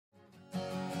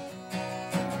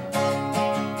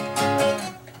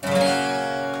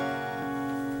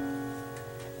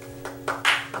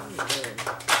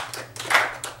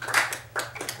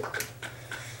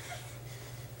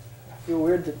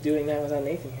hard doing that without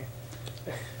Nathan here.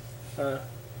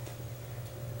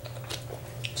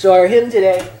 So our hymn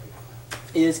today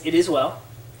is "It Is Well."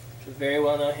 It's a very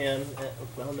well-known hymn,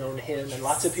 and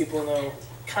lots of people know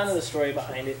kind of the story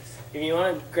behind it. If you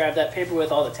want to grab that paper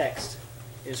with all the text,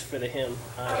 is for the hymn.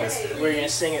 We're going to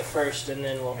sing it first, and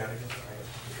then we'll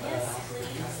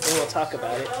talk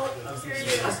about it.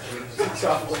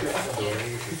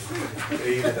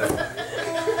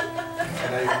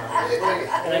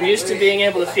 And I'm used to being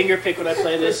able to finger pick when I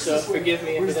play this, so forgive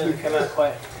me if it doesn't come out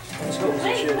quite as cool as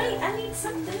it should. Wait, I need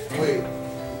something.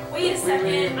 Wait a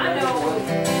second. I know a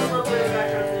little bit of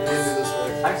background to this.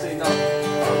 Actually, no.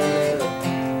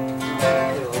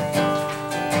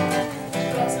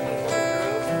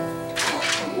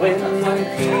 When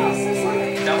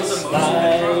peace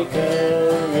like a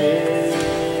river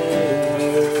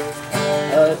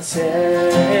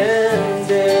attended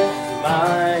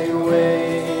my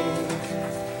way,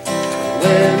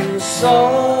 when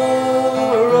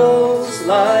sorrows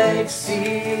like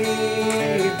sea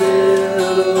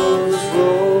billows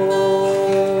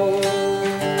roll,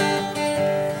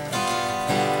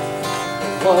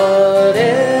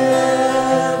 whatever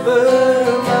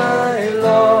my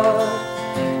lot,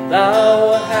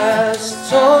 Thou hast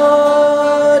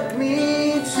taught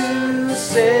me to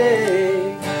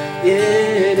say,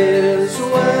 it is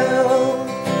well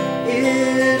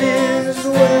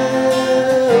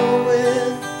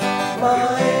with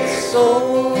my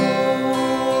soul.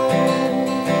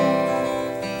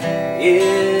 It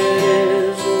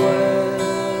is well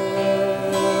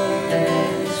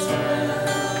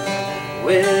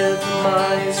with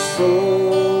my soul.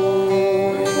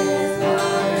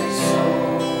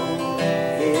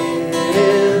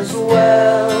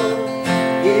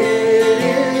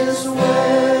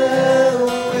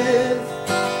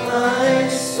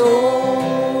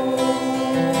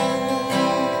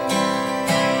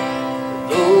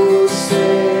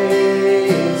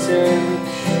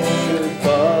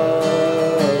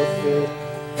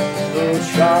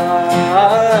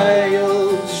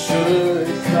 Trials should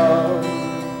come,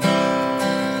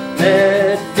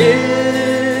 let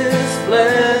this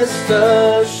blessed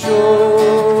assurance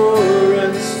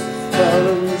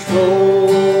control,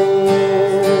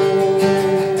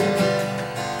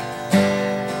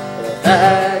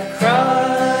 that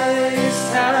Christ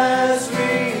has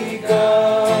regarded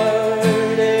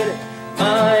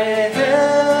my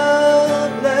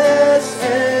helpless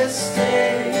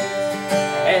estate,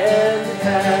 and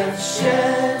hath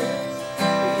shed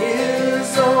His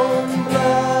own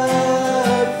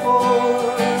blood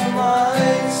for my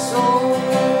soul.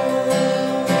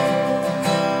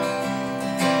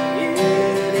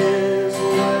 It is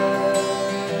well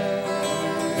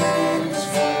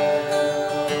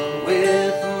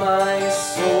with my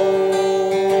soul.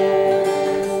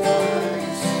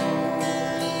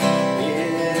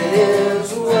 It is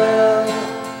well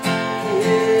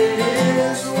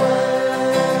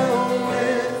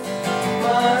with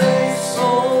my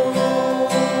soul.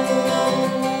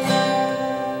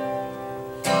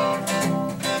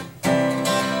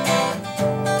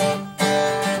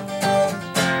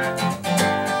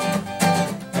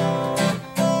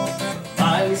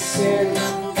 My sin,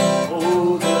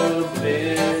 oh the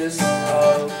bliss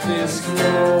of this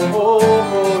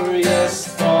glorious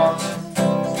thought.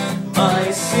 My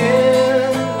sin,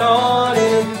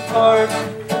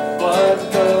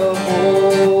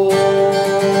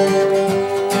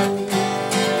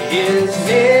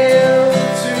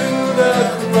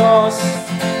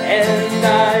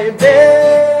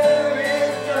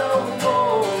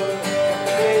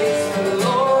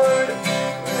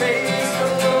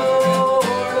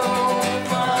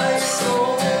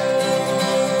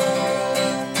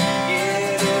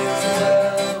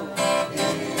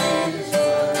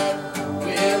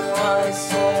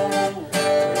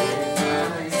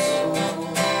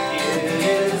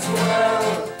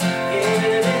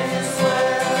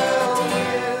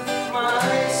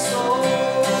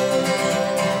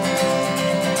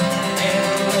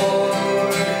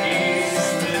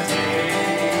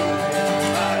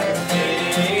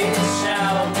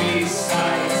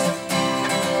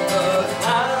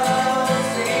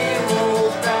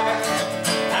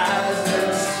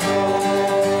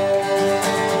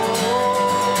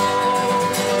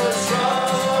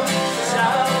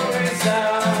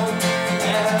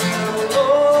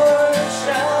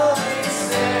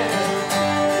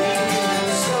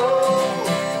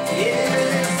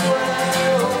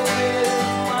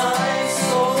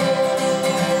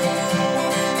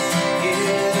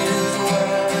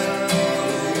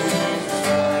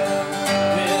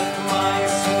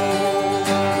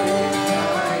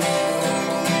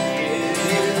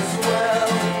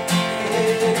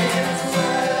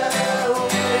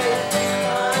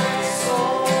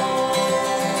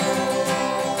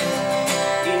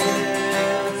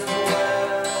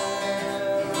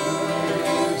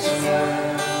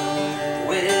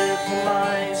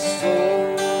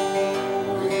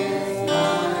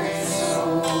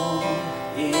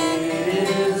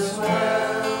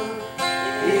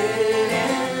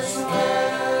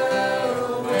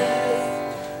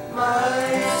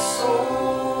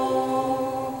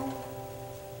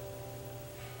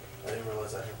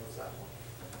 is that? Who's that one?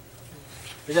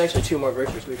 There's actually 2 more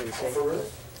verses we can sing. For real?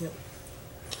 Yep.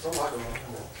 So I'm not gonna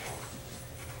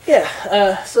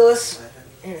Yeah, so let's...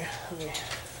 Here,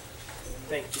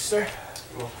 thank you, sir.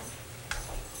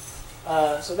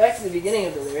 So back to the beginning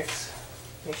of the lyrics.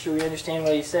 Make sure we understand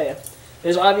what he's saying.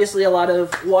 There's obviously a lot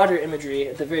of water imagery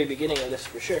at the very beginning of this,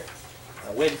 for sure.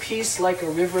 When peace like a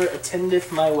river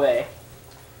attendeth my way,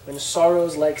 when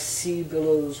sorrows like sea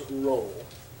billows roll.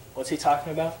 What's he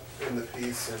talking about? in the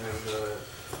peace and in the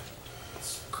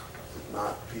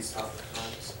not peace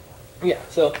times. Yeah,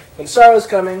 so when sorrow's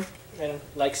coming, and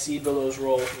like sea billows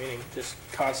roll, meaning just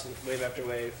constant wave after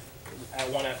wave,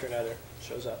 one after another,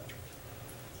 shows up.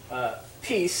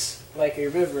 Peace, like a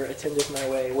river, attendeth my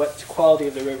way. What quality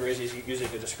of the river is he using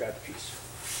to describe peace?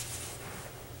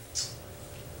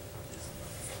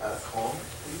 Calm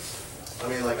peace? I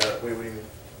mean, like a, wait, what do you mean?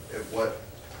 What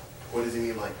does he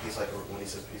mean, like peace, like a, when he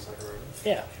says peace like a river?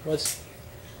 Yeah, what's...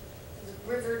 The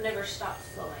river never stops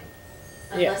flowing.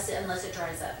 Yeah. Unless it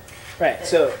dries up. Right, But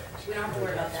so we don't have to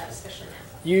worry about that, especially now.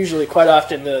 usually, quite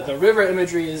often, the river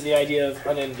imagery is the idea of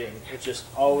unending. It's just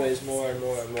always more and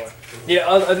more and more. Yeah,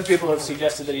 other people have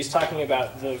suggested that he's talking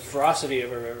about the ferocity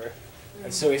of a river.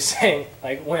 And so he's saying,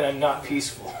 like, when I'm not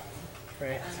peaceful,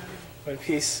 right? When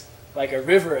peace, like a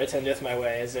river, attendeth my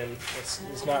way, as in,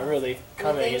 it's not really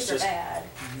coming, it's just bad.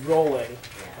 rolling.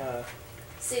 Yeah.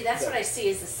 See, that's what I see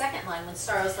is the second line, when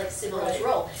sorrows like sea billows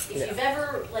roll. If you've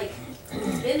ever, like,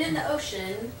 been in the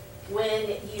ocean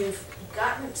when you've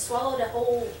swallowed a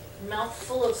whole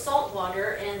mouthful of salt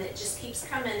water and it just keeps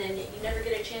coming and you never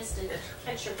get a chance to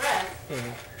catch your breath,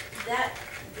 that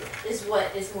is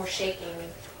what is more shaking.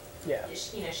 Yeah.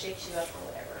 You know, shakes you up or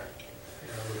whatever.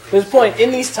 There's a point,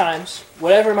 in these times,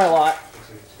 whatever my lot,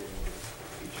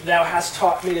 thou hast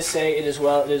taught me to say, it is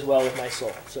well with my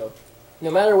soul. So, no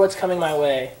matter what's coming my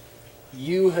way,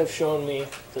 you have shown me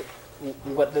that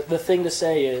what the thing to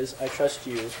say is, I trust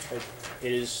you.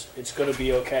 It's going to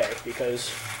be okay,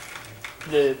 because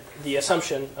the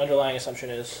underlying assumption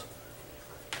is,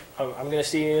 I'm going to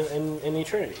see you in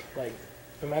eternity. Like,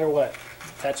 no matter what,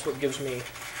 that's what gives me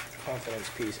confidence,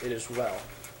 peace. It is well.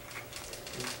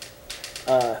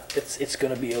 It's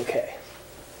going to be okay.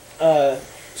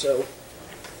 So,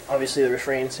 obviously the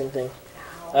refrain, same thing.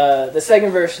 The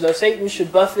second verse, though Satan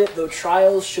should buffet, though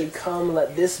trials should come,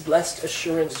 let this blessed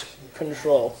assurance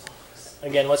control.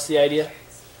 Again, what's the idea?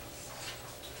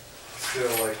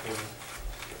 Still, like when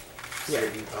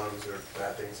Satan comes or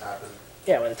bad things happen.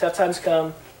 Yeah, when the tough times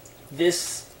come,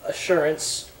 this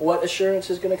assurance, what assurance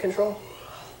is going to control?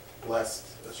 Blessed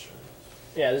assurance.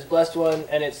 Yeah, this blessed one,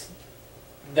 and it's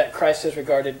that Christ has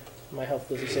regarded my health,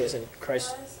 does he say it's in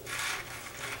Christ?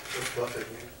 What's buffet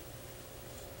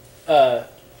mean?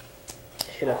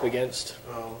 Hit up against.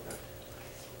 Oh,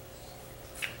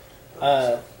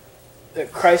 okay.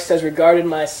 That Christ has regarded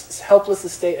my helpless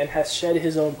estate and has shed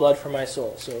his own blood for my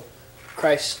soul. So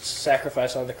Christ's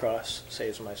sacrifice on the cross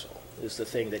saves my soul, is the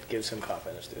thing that gives him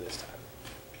confidence through this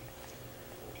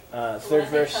time. Third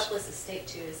verse. Helpless estate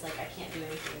too is like I can't do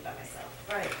anything by myself.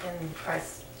 Right, and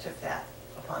Christ took that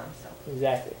upon himself.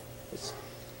 Exactly. It's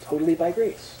totally by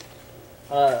grace.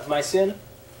 My sin.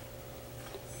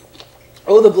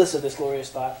 Oh, the bliss of this glorious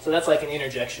thought. So that's like an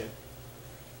interjection.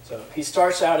 So he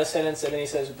starts out a sentence and then he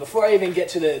says, before I even get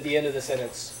to the end of the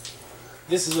sentence,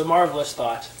 this is a marvelous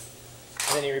thought.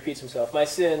 And then he repeats himself. My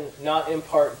sin, not in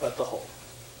part but the whole,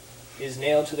 is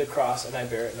nailed to the cross and I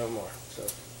bear it no more. So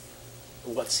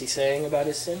what's he saying about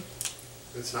his sin?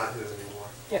 It's not his anymore.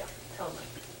 Yeah.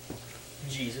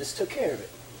 Jesus took care of it.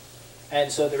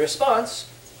 And so the response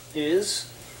is,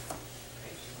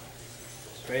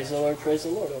 praise the Lord,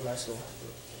 oh my soul.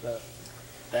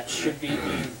 That should be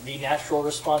the natural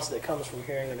response that comes from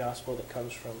hearing the gospel, that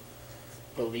comes from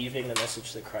believing the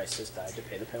message that Christ has died to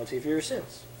pay the penalty for your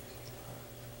sins.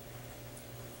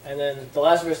 And then the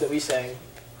last verse that we sang,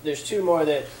 there's two more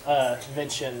that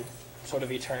mention sort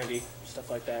of eternity, stuff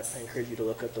like that. I encourage you to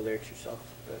look up the lyrics yourself.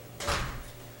 But,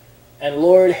 and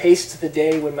Lord, haste the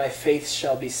day when my faith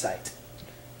shall be sight.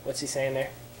 What's he saying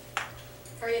there?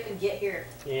 Hurry up and get here.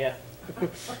 Yeah.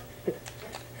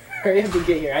 Hurry up and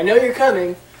get here. I know you're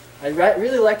coming. I'd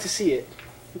really like to see it.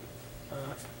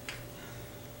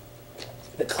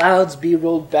 The clouds be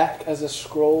rolled back as a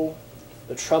scroll.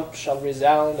 The trump shall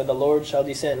resound and the Lord shall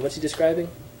descend. What's he describing?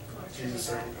 Jesus'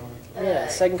 second coming. Yeah,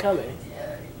 second coming.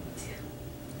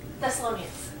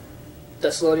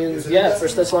 Thessalonians. Yeah,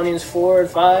 1 Thessalonians 4 and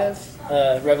 5.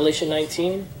 Revelation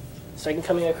 19. Second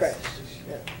coming of Christ.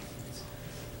 Yeah.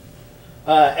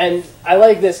 And I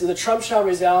like this. The trump shall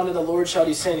resound and the Lord shall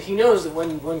descend. He knows that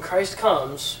when Christ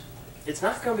comes, it's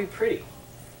not going to be pretty.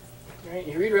 Right?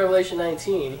 You read Revelation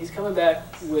 19, he's coming back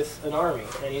with an army,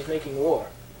 and he's making war.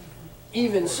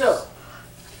 Even so,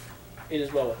 it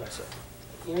is well with my soul.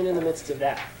 Even in the midst of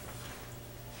that,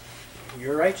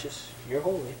 you're righteous, you're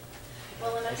holy.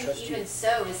 Well, and I trust think you. even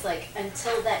so is like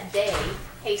until that day,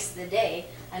 haste the day,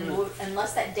 and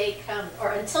unless that day comes,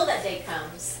 or until that day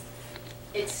comes,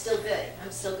 it's still good.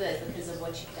 I'm still good because of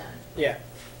what you've done. Yeah.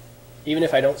 Even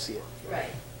if I don't see it. Right.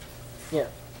 Yeah.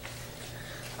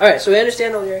 All right, so we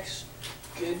understand the lyrics.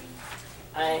 Good.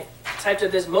 I typed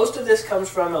up this. Most of this comes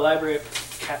from the Library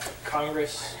of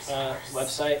Congress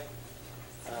website.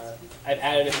 I've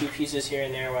added a few pieces here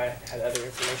and there where I had other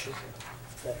information.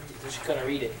 But I'm just going to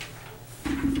read it.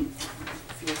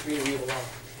 Feel free to read along.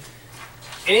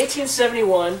 In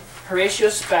 1871, Horatio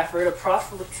Spafford, a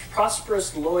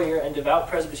prosperous lawyer and devout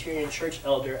Presbyterian church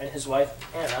elder, and his wife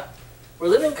Anna were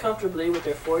living comfortably with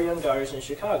their 4 young daughters in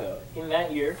Chicago. In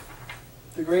that year,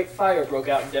 the Great Fire broke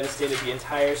out and devastated the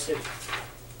entire city.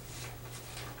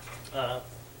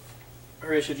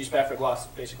 Horatio G. Spafford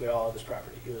lost basically all of his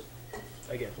property. He was,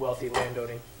 again, wealthy,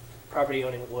 land-owning,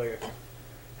 property-owning lawyer,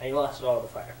 and he lost it all in the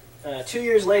fire. 2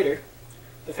 years later,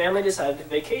 the family decided to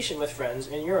vacation with friends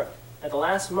in Europe. At the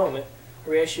last moment,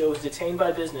 Horatio was detained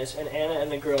by business, and Anna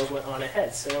and the girls went on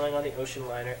ahead, sailing on the ocean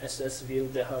liner SS Ville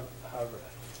de Havre.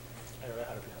 I don't know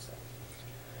how to pronounce that.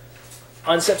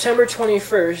 On September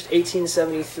 21st,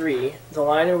 1873, the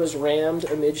liner was rammed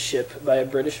amidship by a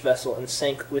British vessel and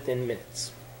sank within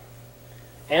minutes.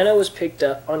 Anna was picked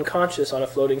up unconscious on a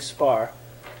floating spar,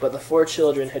 but the 4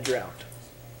 children had drowned.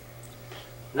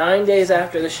 9 days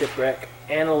after the shipwreck,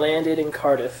 Anna landed in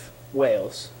Cardiff,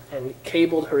 Wales, and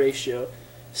cabled Horatio,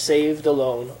 "Saved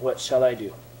alone, what shall I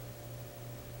do?"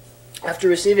 After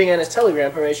receiving Anna's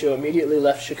telegram, Horatio immediately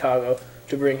left Chicago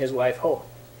to bring his wife home.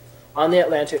 On the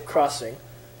Atlantic crossing,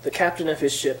 the captain of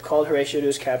his ship called Horatio to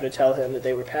his cabin to tell him that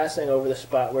they were passing over the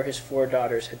spot where his 4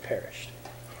 daughters had perished.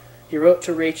 He wrote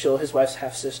to Rachel, his wife's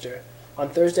half-sister, "On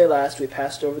Thursday last we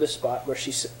passed over the spot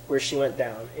where she went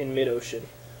down, in mid-ocean,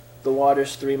 the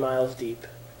waters 3 miles deep.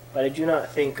 But I do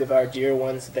not think of our dear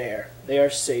ones there. They are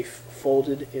safe,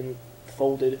 folded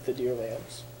the dear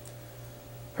lambs."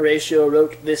 Horatio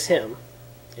wrote this hymn,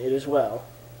 "It is well,"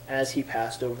 as he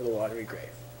passed over the watery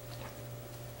grave.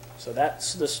 So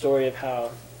that's the story of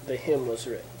how the hymn was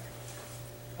written.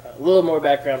 A little more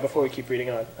background before we keep reading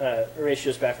on.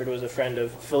 Horatio Spafford was a friend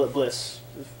of Philip Bliss,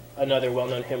 another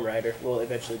well-known hymn writer. We'll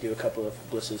eventually do a couple of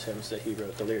Bliss's hymns that he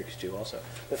wrote the lyrics to also.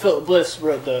 But Philip Bliss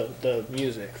wrote the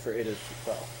music for It Is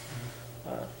Well.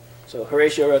 So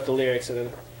Horatio wrote the lyrics, and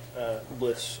then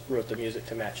Bliss wrote the music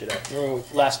to match it up. Remember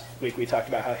last week we talked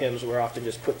about how hymns were often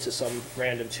just put to some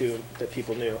random tune that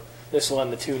people knew. This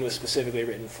one, the tune was specifically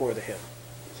written for the hymn.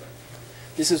 So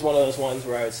this is one of those ones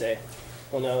where I would say,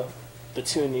 well, no, the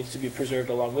tune needs to be preserved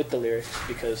along with the lyrics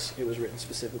because it was written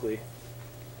specifically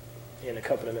in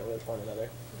accompaniment with one another,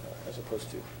 as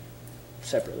opposed to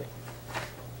separately.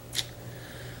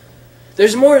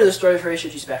 There's more to the story of Horatio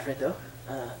G. Spafford, though.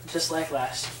 Just like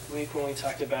last week when we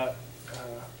talked about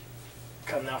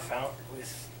Come Thou Fount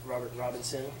with Robert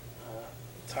Robinson,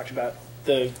 talked about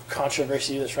the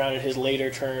controversy that surrounded his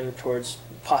later turn towards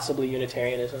possibly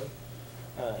Unitarianism.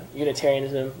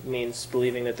 Unitarianism means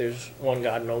believing that there's one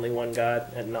God and only one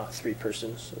God and not 3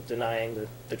 persons, so denying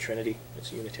the Trinity.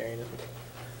 It's Unitarianism.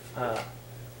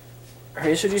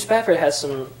 Horatio G. Spafford has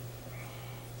some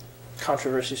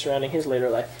controversy surrounding his later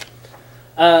life.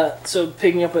 So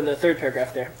picking up in the 3rd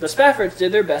paragraph there. The Spaffords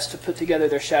did their best to put together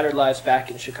their shattered lives back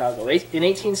in Chicago. In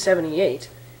 1878,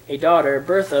 a daughter,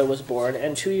 Bertha, was born,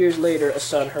 and 2 years later, a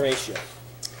son, Horatio.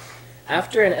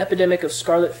 After an epidemic of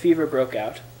scarlet fever broke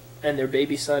out, and their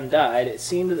baby son died, it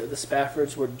seemed that the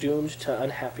Spaffords were doomed to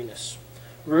unhappiness.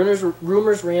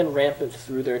 Rumors ran rampant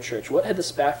through their church. What had the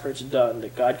Spaffords done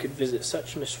that God could visit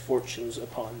such misfortunes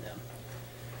upon them?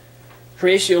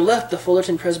 Horatio left the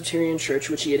Fullerton Presbyterian Church,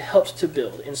 which he had helped to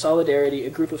build. In solidarity, a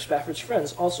group of Spafford's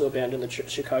friends also abandoned the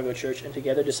Chicago church and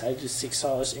together decided to seek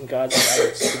solace in God's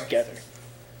guidance together.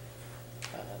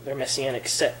 Their messianic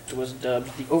sect was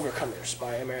dubbed the Overcomers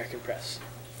by American press.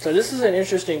 So this is an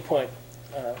interesting point.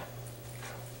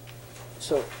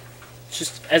 So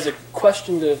just as a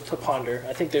question to ponder,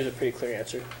 I think there's a pretty clear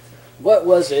answer. What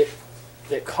was it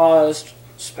that caused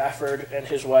Spafford and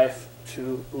his wife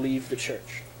to leave the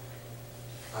church?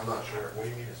 I'm not sure. What do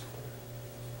you mean it's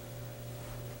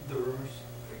The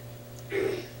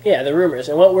rumors. Yeah, the rumors.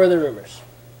 And what were the rumors?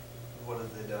 What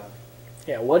have they done?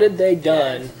 Yeah, what had they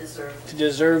done Deserve. to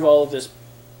deserve all of this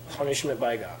punishment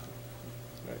by God?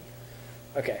 Right.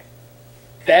 Okay.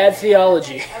 Bad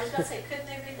theology. I was about to say, couldn't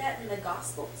they read that in the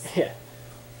Gospels? Yeah.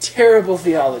 Terrible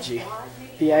theology. God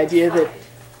made The idea that pride.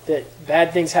 that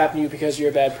bad things happen to you because you're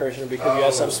a bad person or because you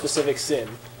have some specific sin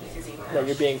that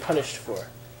you're being punished for.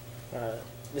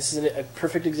 This is a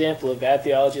perfect example of bad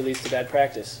theology leads to bad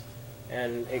practice,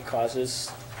 and it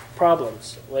causes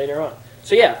problems later on.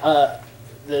 So yeah,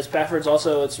 the Spaffords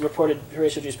also, it's reported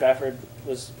Horatio G. Spafford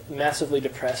was massively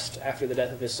depressed after the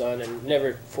death of his son and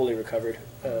never fully recovered.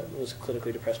 Was a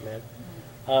clinically depressed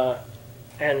man.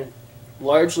 And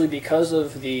largely because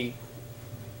of the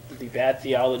bad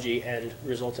theology and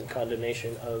resultant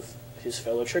condemnation of his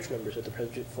fellow church members at the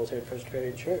Fulton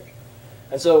Presbyterian Church.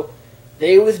 And so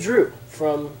they withdrew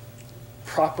from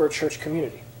proper church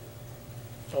community.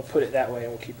 I'll put it that way and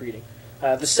we'll keep reading.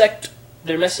 The sect,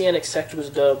 their messianic sect, was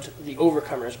dubbed the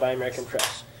Overcomers by American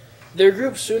press. Their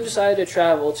group soon decided to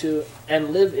travel to and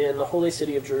live in the holy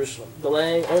city of Jerusalem.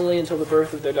 Delaying only until the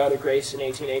birth of their daughter Grace in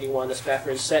 1881, the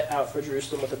Spaffords set out for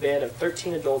Jerusalem with a band of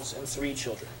 13 adults and 3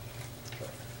 children.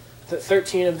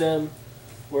 13 of them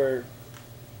were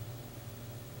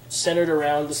centered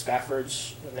around the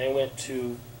Spaffords, and they went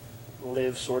to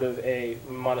live sort of a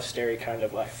monastery kind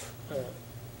of life.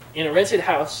 In a rented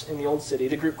house in the old city,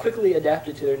 the group quickly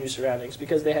adapted to their new surroundings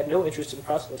because they had no interest in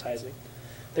proselytizing.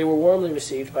 They were warmly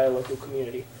received by a local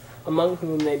community, among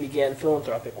whom they began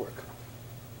philanthropic work.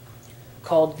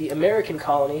 Called the American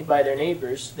Colony by their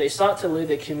neighbors, they sought to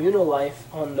live a communal life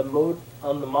on the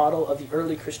model of the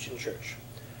early Christian church.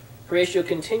 Horatio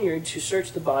continued to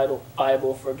search the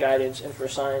Bible for guidance and for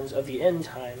signs of the end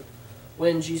time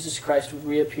when Jesus Christ would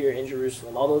reappear in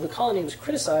Jerusalem, although the colony was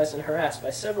criticized and harassed by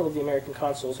several of the American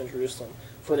consuls in Jerusalem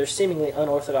for their seemingly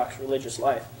unorthodox religious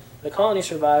life. The colony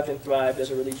survived and thrived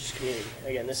as a religious community.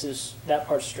 Again, that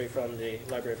part's straight from the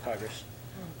Library of Congress.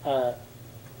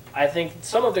 I think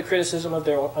some of the criticism of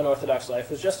their unorthodox life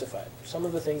was justified. Some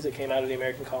of the things that came out of the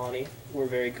American colony were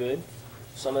very good.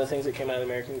 Some of the things that came out of the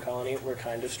American colony were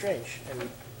kind of strange and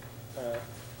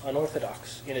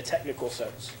unorthodox in a technical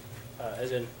sense,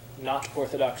 as in not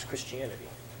orthodox Christianity.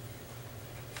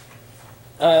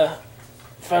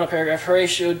 Final paragraph.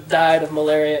 Horatio died of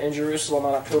malaria in Jerusalem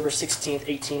on October 16,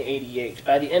 1888.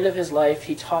 By the end of his life,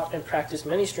 he taught and practiced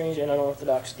many strange and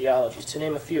unorthodox theologies, to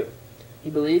name a few.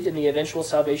 He believed in the eventual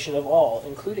salvation of all,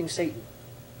 including Satan.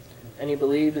 And he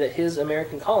believed that his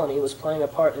American colony was playing a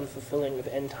part in fulfilling of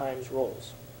end times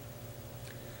roles.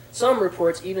 Some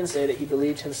reports even say that he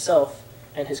believed himself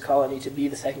and his colony to be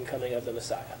the second coming of the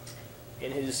Messiah.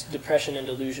 In his depression and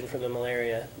delusion from the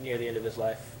malaria near the end of his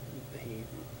life, he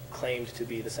claimed to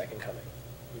be the second coming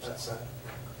himself. That's sad.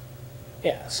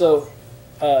 Yeah, so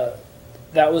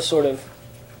that was sort of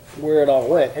where it all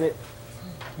went. And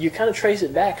you kind of trace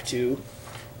it back to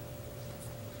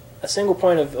a single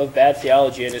point of bad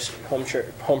theology in his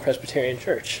home Presbyterian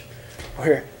church,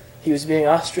 where he was being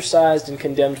ostracized and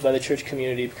condemned by the church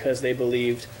community because they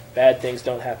believed bad things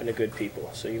don't happen to good people,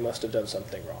 so you must have done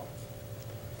something wrong.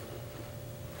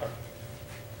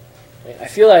 I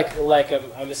feel like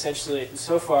I'm essentially,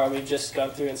 so far we've just gone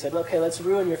through and said, okay, let's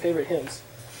ruin your favorite hymns.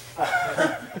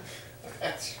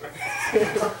 That's right.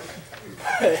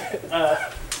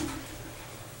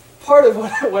 Part of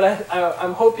what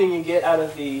I'm hoping you get out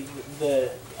of the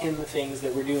hymn things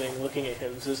that we're doing, looking at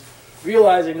hymns, is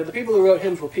realizing that the people who wrote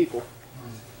hymns were people.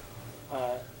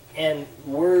 And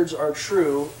words are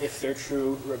true if they're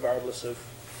true regardless of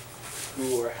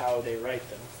who or how they write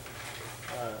them.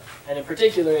 And in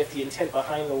particular, if the intent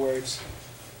behind the words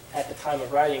at the time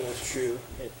of writing was true,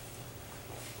 it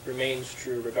remains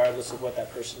true regardless of what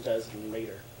that person does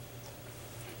later.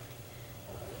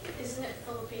 Isn't it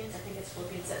Philippians? I think it's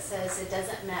Philippians that says it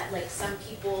doesn't matter. Like some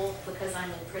people, because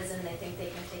I'm in prison, they think they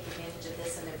can take advantage of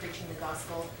this and they're preaching the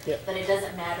gospel. Yeah. But it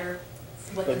doesn't matter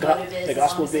what the The motive is the as long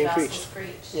gospel's as the being gospel's preached.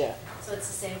 preached. Yeah. So it's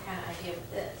the same kind of idea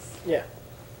with this. Yeah.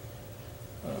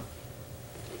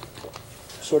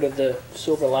 Sort of the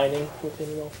silver lining within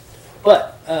it all.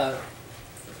 But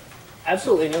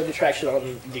absolutely no detraction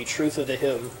on the truth of the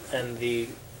hymn and the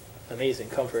amazing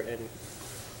comfort and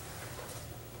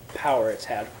power it's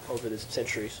had over the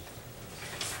centuries.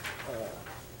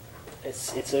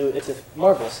 It's a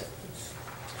marvelous hymn. It's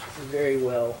very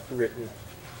well written,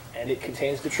 and it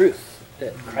contains the truth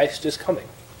that Christ is coming.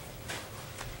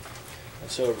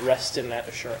 And so rest in that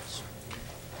assurance.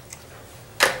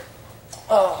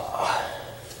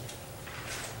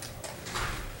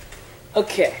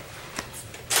 Okay.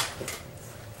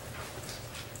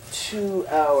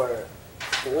 2-hour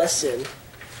lesson.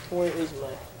 Where is my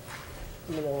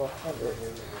Manila?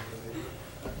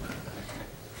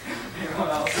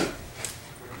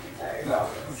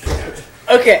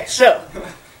 Okay, so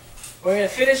we're going to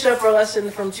finish up our lesson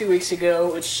from 2 weeks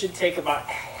ago, which should take about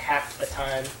half the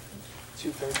time,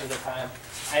 2/3 of the time.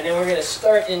 And then we're going to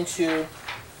start into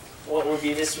what will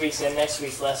be this week's and next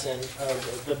week's lesson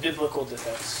of the biblical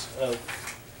defense of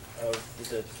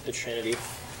the Trinity.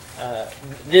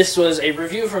 This was a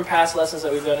review from past lessons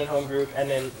that we've done in home group, and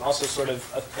then also sort of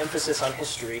an emphasis on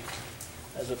history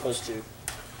as opposed to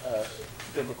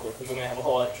biblical, because we're going to have a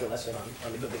whole extra lesson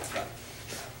on the biblical side.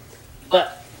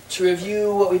 But to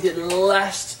review what we did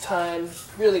last time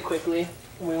really quickly,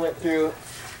 we went through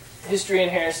history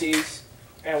and heresies,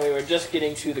 and we were just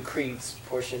getting to the creeds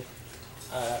portion.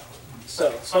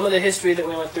 So some of the history that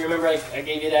we went through, remember I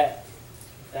gave you that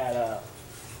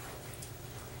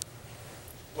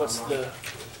what's the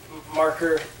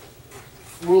marker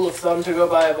rule of thumb to go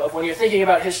by of when you're thinking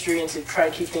about history and to try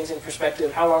and keep things in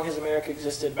perspective. How long has America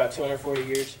existed? About 240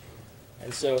 years.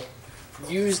 And so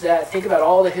use that, think about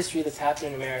all the history that's happened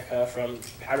in America, from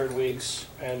powdered wigs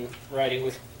and writing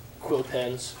with quill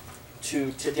pens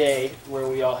to today, where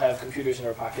we all have computers in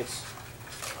our pockets.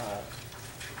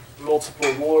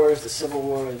 Multiple wars, the Civil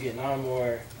War, the Vietnam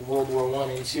War, World War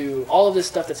I and II, all of this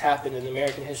stuff that's happened in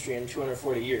American history in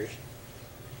 240 years.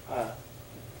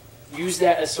 Use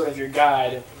that as sort of your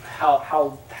guide of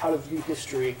how to view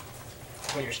history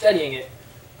when you're studying it.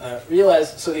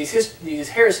 Realize, so these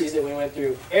heresies that we went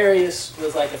through, Arius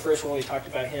was like the first one we talked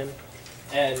about him,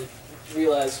 and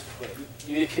realize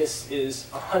Eutychus is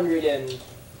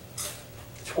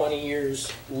 120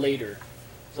 years later.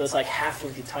 So it's like half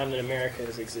of the time that America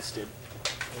has existed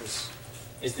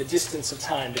is the distance of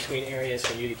time between Arius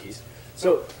and Eutychus.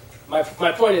 So my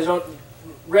point is, don't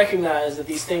recognize that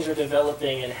these things are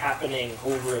developing and happening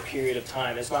over a period of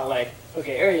time. It's not like,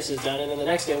 okay, Arius is done, and then the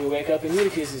next day we wake up and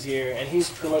Eutychus is here, and he's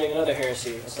promoting another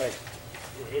heresy. It's like,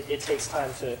 it takes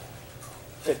time to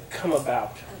come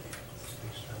about.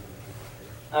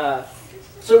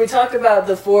 So we talked about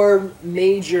the four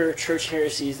major church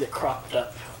heresies that cropped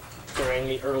up during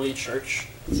the early church,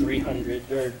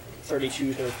 300 or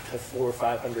 32 to 400 or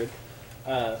 500.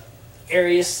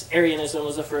 Arianism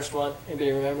was the first one.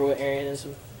 Anybody remember what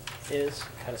Arianism is?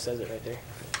 Kind of says it right there.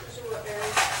 So what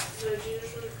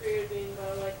Jesus was created being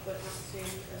godlike, but not the same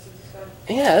as his son.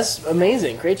 Yeah, that's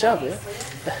amazing. Great job, dude. I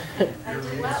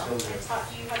did well. I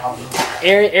taught you how to be.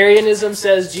 Arianism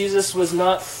says Jesus was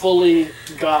not fully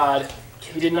God.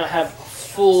 He did not have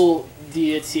full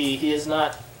deity. He is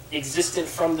not existent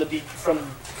from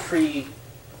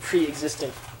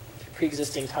pre-existing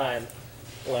time,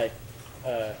 like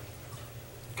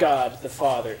God the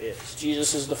Father is.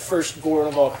 Jesus is the firstborn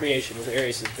of all creation, was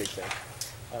Arius' big thing.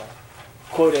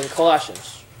 Quoting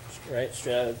Colossians, right?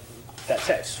 That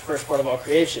text, firstborn of all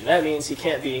creation. That means he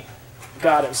can't be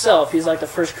God himself. He's like the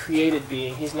first created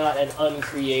being. He's not an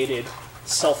uncreated,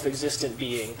 self-existent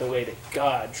being the way that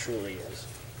God truly is.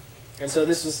 And so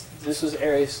this was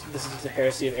Arius. This is the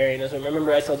heresy of Arianism.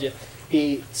 Remember, I told you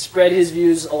he spread his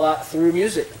views a lot through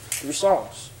music, through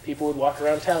songs. People would walk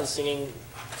around town singing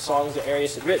songs that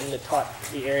Arius had written that taught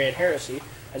the Arian heresy,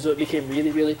 and so it became really,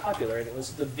 really popular. And it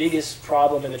was the biggest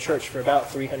problem in the church for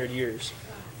about 300 years,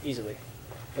 easily,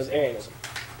 was Arianism.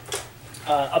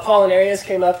 Apollinarius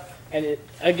came up, and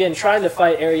again, trying to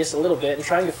fight Arius a little bit and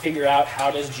trying to figure out how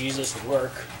does Jesus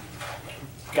work,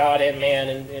 God and man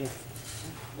in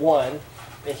one,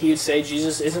 and he would say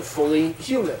Jesus isn't fully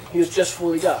human. He was just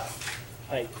fully God.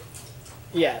 Like,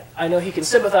 yeah, I know he can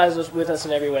sympathize with us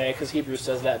in every way because Hebrews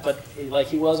says that, but like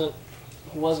he wasn't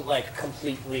like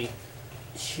completely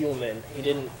human. He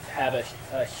didn't have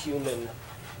a human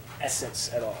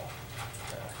essence at all.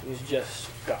 He was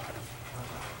just God.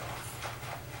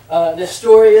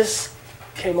 Nestorius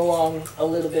came along a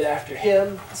little bit after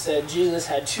him, said Jesus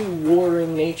had two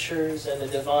warring natures and the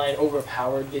divine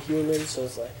overpowered the human. So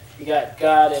it's like you got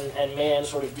God and man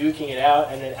sort of duking it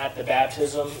out, and then at the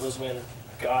baptism was when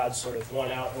God sort of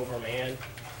won out over man.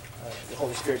 The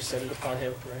Holy Spirit descended upon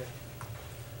him, right?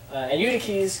 And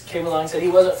Eutychus came along and said he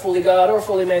wasn't fully God or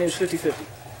fully man, he was 50-50.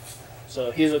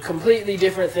 So he was a completely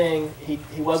different thing. He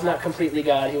was not completely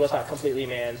God, he was not completely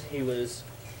man. He was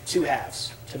two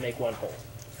halves to make one whole.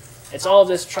 It's all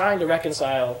this trying to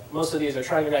reconcile, most of these are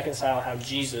trying to reconcile how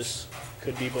Jesus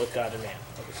could be both God and man,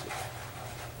 obviously.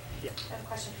 Yeah. I have a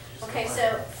question. Okay,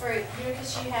 so for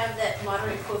Eutychus, you have that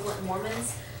modern equivalent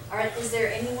Mormons. Is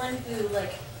there anyone who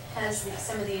has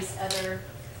some of these other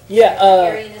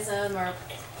Arianism or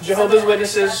Jehovah's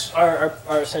Witnesses are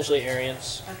essentially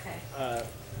Arians.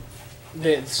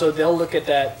 Okay. So they'll look at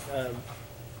that.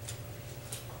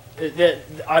 It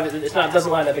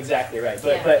doesn't line up exactly right,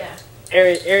 but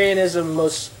Arianism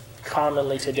most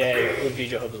commonly today would be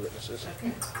Jehovah's Witnesses.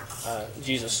 Okay.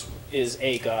 Jesus is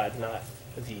a God, not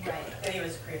the God. Right. But he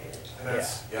was created. And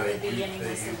that's, In the beginning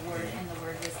was the Word, and the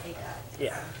Word was a God.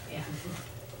 Yeah. Yeah.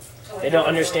 They don't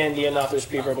understand the anauthor's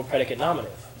preverbal predicate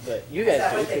nominative, but you Is guys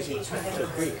that do what they because you teach when they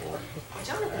took Greek.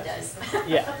 Jonathan does.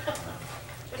 Yeah. No,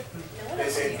 what They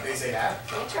else do say, you- they say that?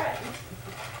 They try.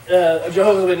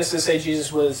 Jehovah's Witnesses say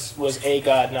Jesus was a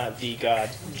God, not the God.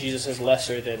 Jesus is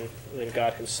lesser than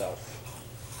God himself.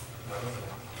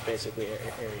 Basically,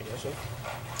 Arianism.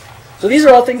 So these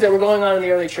are all things that were going on in the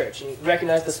early church. And you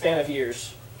recognize the span of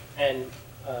years. And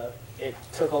it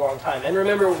took a long time. And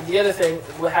remember, the other thing,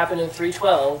 what happened in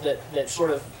 312 that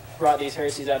sort of brought these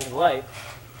heresies out into light.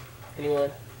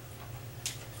 Anyone?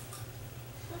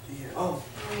 Oh,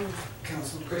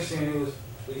 Council Christianity was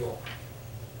legal.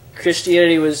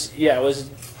 Christianity was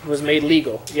made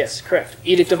legal. Yes, correct.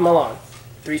 Edict of Milan,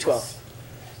 312.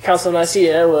 Council of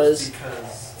Nicaea was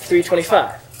Because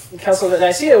 325. The Council of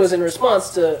Nicaea was in response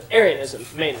to Arianism,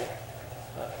 mainly.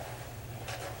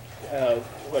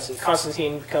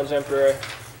 Constantine becomes emperor.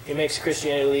 He makes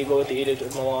Christianity legal with the Edict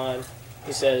of Milan.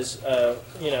 He says,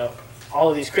 all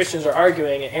of these Christians are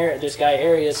arguing, and this guy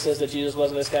Arius says that Jesus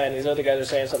wasn't this guy, and these other guys are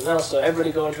saying something else, so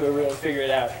everybody go into a room, figure it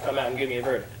out, come out and give me a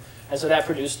verdict. And so that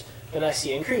produced the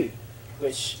Nicene Creed,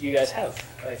 which you guys have,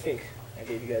 I think. I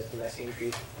gave you guys the Nicene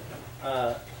Creed.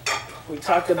 We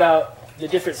talked about the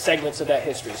different segments of that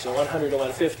history, so 100 to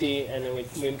 150, and then we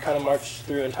kind of marched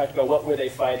through and talked about what were they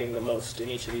fighting the most in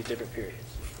each of these different periods.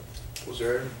 Was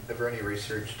there ever any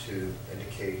research to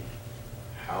indicate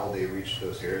how they reached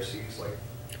those heresies? Like,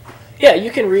 Yeah,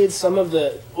 you can read some of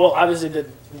the, well, obviously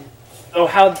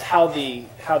how the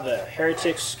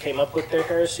heretics came up with their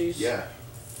heresies. yeah.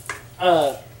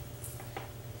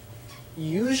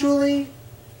 Usually,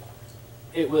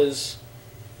 it was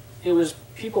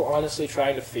people honestly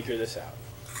trying to figure this out.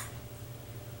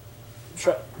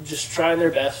 Just trying their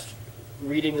best,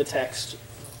 reading the text,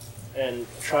 and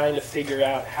trying to figure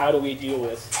out how do we deal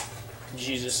with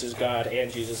Jesus as God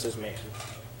and Jesus as man.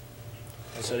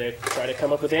 And so they try to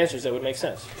come up with answers that would make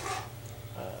sense.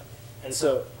 And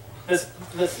so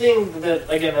the thing that,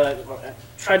 again, I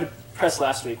tried to press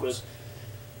last week was,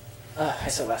 I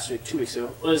said last week, 2 weeks ago,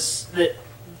 was that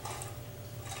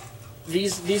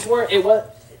these weren't, it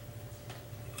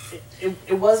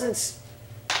wasn't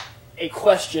a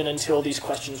question until these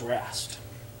questions were asked.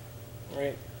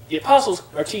 Right? The apostles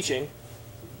are teaching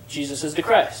Jesus is the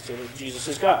Christ, and Jesus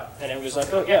is God. And everybody's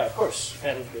like, oh, yeah, of course.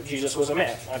 And Jesus was a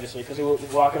man, obviously, because he was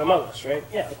walking among us, right?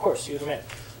 Yeah, of course, he was a man.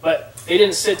 But they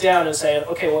didn't sit down and say,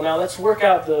 okay, well, now let's work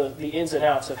out the ins and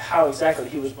outs of how exactly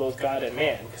he was both God and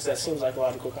man, because that seems like a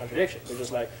logical contradiction. They're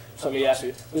just like, somebody asked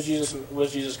me, was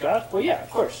Jesus God? Well, yeah, of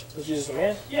course. Was Jesus a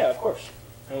man? Yeah, of course.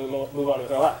 And we move on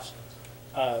with our lives.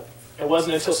 It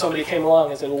wasn't until somebody came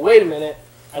along and said, well, wait a minute,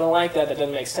 I don't like that, that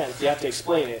doesn't make sense. You have to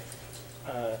explain it,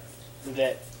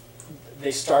 that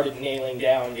they started nailing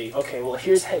down okay, well,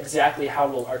 here's exactly how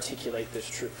we'll articulate this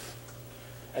truth.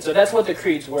 And so that's what the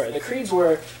creeds were. The creeds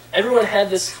were, everyone had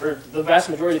this, or the vast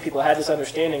majority of people had this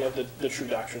understanding of the true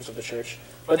doctrines of the church,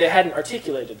 but they hadn't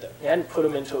articulated them. They hadn't put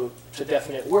them into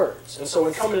definite words. And so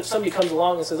when somebody comes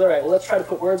along and says, all right, well, let's try to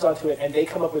put words onto it, and they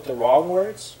come up with the wrong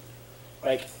words,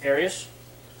 like Arius,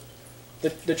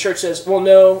 the church says, well,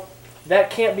 no,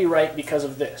 that can't be right because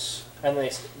of this. And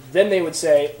then they would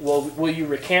say, well, will you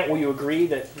recant, will you agree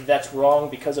that that's wrong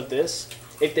because of this?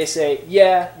 If they say,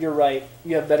 yeah, you're right,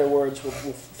 you have better words, we'll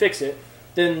fix it,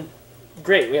 then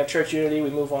great, we have church unity,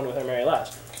 we move on with our merry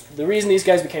lives. The reason these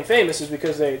guys became famous is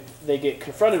because they get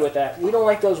confronted with that. We don't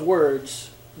like those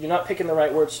words. You're not picking the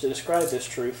right words to describe this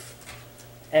truth.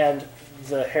 And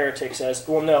the heretic says,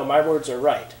 well, no, my words are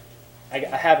right. I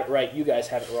have it right, you guys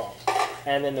have it wrong.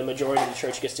 And then the majority of the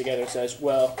church gets together and says,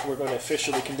 well, we're going to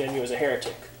officially condemn you as a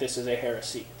heretic. This is a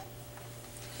heresy.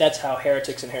 That's how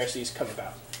heretics and heresies come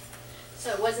about.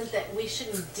 So it wasn't that we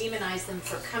shouldn't demonize them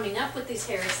for coming up with these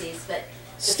heresies, but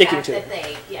the Sticking fact to that it.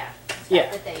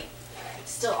 that they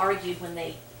still argued when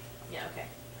they, okay.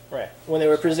 Right. When they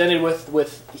were presented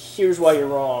with here's why you're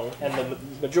wrong, and the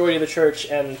majority of the church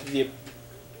and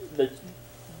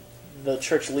the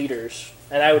church leaders,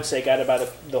 and I would say guided by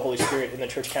the Holy Spirit in the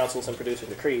church councils and producing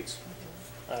the creeds,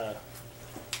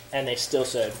 and they still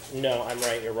said, no, I'm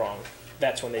right, you're wrong.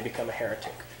 That's when they become a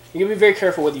heretic. You can be very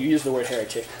careful whether you use the word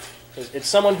heretic. It's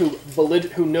someone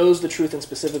who knows the truth and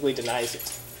specifically denies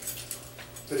it.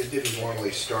 But it didn't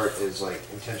normally start as like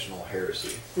intentional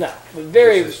heresy. No, but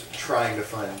very Just trying to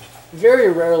find.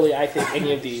 Very rarely, I think,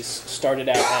 any of these started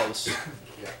out as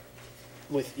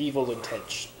with evil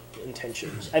intentions.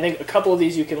 I think a couple of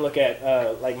these you can look at,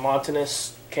 like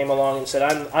Montanus came along and said,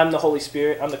 I'm the Holy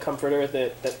Spirit, I'm the comforter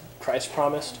that Christ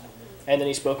promised, and then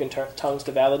he spoke in tongues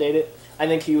to validate it. I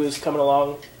think he was coming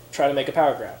along trying to make a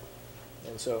power grab.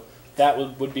 And so that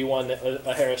would be one,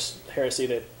 a heresy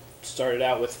that started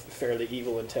out with fairly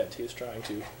evil intent. He was trying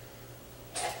to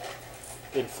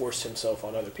enforce himself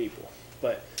on other people.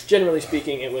 But generally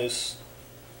speaking, it was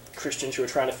Christians who were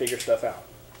trying to figure stuff out.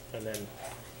 And then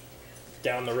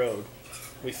down the road,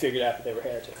 we figured out that they were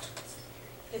heretics.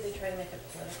 Did they try to make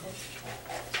it political?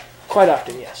 Quite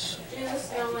often, yes.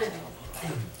 Jesus, no one.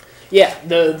 Yeah,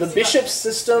 the bishop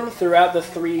system throughout the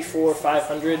 300s, 400s,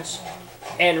 500s,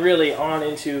 and really on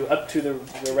into up to the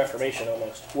Reformation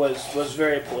almost, was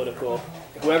very political.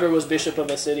 Whoever was bishop of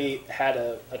a city had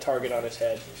a target on his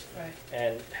head Right.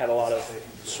 and had a lot of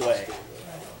sway.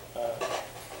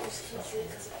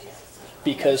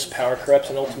 Because power corrupts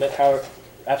and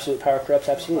absolute power corrupts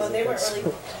absolutely. Well, they weren't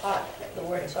really taught the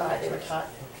Word of God. They were taught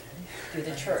through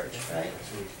the church, right?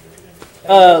 They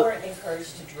weren't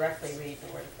encouraged to directly read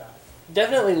the Word of God.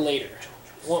 Definitely later.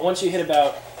 Once you hit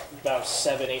about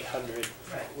 700-800,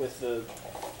 Right. with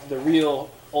the real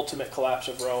ultimate collapse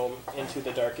of Rome into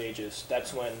the Dark Ages,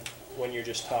 that's when you're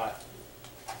just taught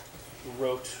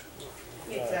rote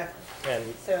Exactly.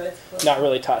 and So it's not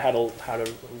really taught how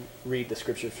to read the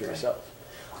scriptures for yourself.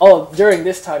 Oh, during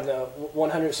this time though,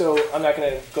 100. So I'm not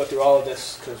going to go through all of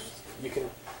this because you can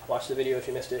watch the video if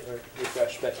you missed it or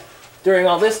refresh. But during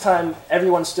all this time,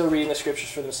 everyone's still reading the scriptures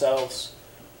for themselves.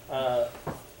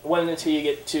 When until you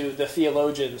get to the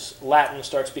theologians, Latin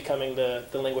starts becoming the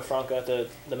lingua franca,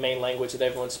 the main language that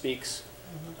everyone speaks.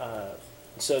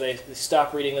 So they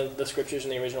stop reading the scriptures in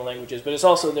the original languages. But it's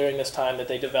also during this time that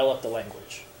they develop the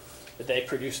language, that they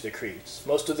produce the creeds.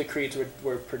 Most of the creeds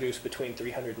were produced between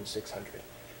 300 and 600.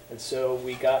 And so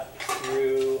we got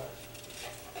through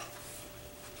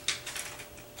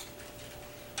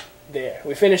there.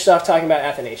 We finished off talking about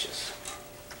Athanasius.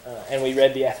 And we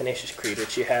read the Athanasius Creed,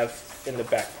 which you have in the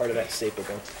back part of that staple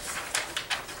gun.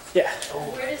 Yeah.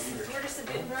 Where does the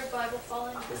Gutenberg Bible fall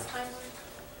into this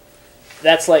timeline?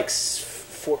 That's like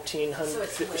 1400, So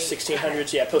it's late. 1600s,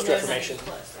 Okay. yeah, post-Reformation. No,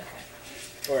 not even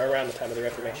close. Or around the time of the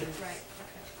Reformation. Okay. Right.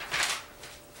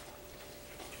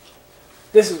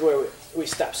 This is where we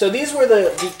stop. So these were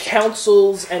the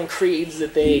councils and creeds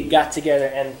that they got together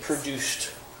and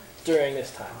produced during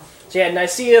this time. So you had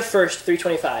Nicaea first,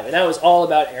 325, and that was all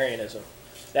about Arianism.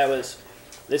 That was,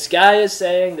 this guy is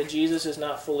saying that Jesus is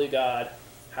not fully God.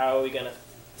 How are we going to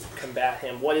combat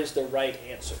him? What is the right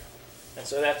answer? And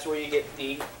so that's where you get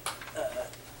the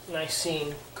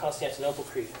Nicene Constantinople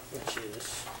Creed, which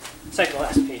is second to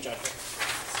last page on here.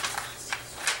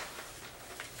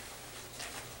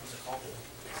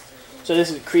 So this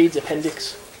is Creed's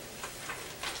appendix.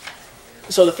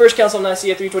 So the First Council of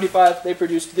Nicaea, 325, they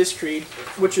produced this creed,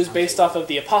 which is based off of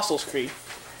the Apostles' Creed,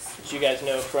 which you guys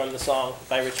know from the song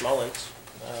by Rich Mullins,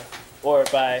 or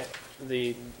by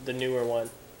the newer one.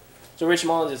 So Rich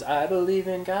Mullins is, I believe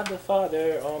in God the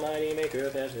Father, Almighty Maker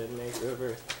of heaven, Maker of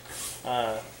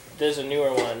earth. There's a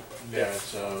newer one. Yeah,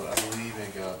 so I believe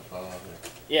in God the Father.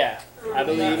 Yeah. I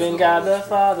believe in God the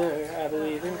Father, I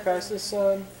believe in Christ the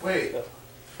Son. Wait.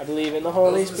 I believe in the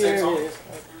Holy Those are the same Spirit.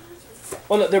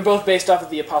 Well, no, they're both based off of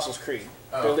the Apostles' Creed.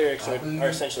 Oh. Their lyrics are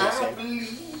essentially the same.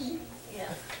 believe.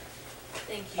 Yeah.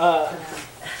 Thank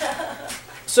you.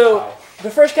 So,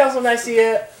 the First Council of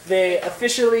Nicaea, they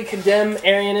officially condemn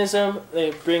Arianism.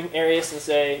 They bring Arius and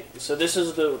say, so this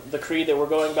is the creed that we're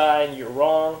going by, and you're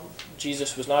wrong.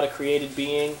 Jesus was not a created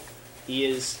being. He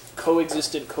is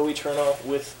coexistent, co-eternal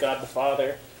with God the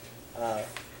Father.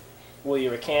 Will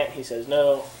you recant? He says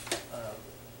no.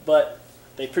 But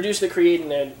they produce the creed,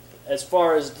 and then as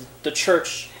far as the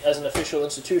church as an official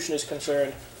institution is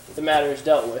concerned, the matter is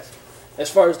dealt with. As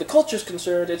far as the culture is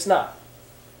concerned, it's not.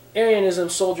 Arianism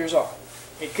soldiers on.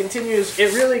 It continues,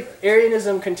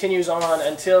 Arianism continues on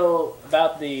until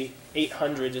about the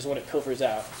 800s is when it pilfers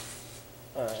out,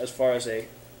 as far as a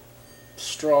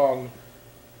strong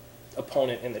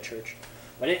opponent in the church.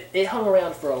 But it hung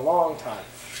around for a long time.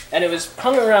 And it was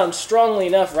hung around strongly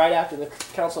enough right after the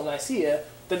Council of Nicaea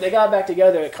that they got back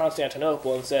together at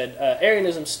Constantinople and said,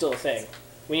 Arianism's still a thing.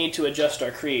 We need to adjust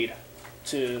our creed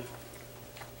to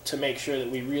make sure that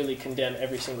we really condemn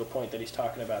every single point that he's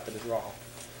talking about that is wrong.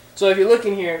 So if you look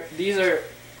in here, these are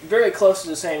very close to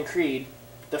the same creed.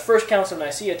 The First Council of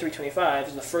Nicaea, 325,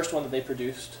 is the first one that they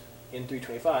produced in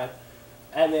 325.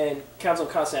 And then Council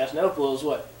of Constantinople is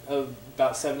what,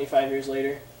 about 75 years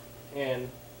later? And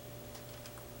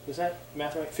was that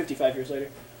math right? 55 years later.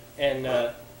 And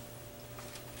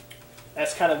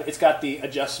that's kind of, it's got the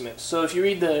adjustments. So if you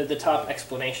read the top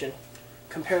explanation,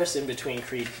 comparison between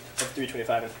Creed of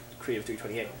 325 and Creed of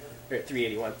 328, or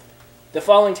 381. The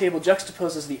following table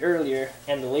juxtaposes the earlier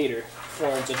and the later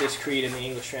forms of this creed in the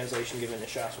English translation given to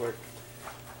Schaff's work.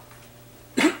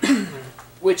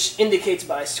 which indicates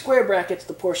by square brackets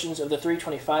the portions of the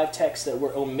 325 text that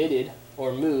were omitted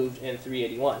or moved in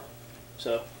 381.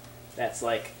 So that's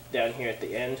like down here at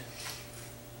the end.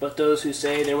 But those who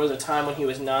say there was a time when he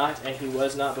was not, and he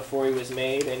was not before he was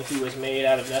made, and he was made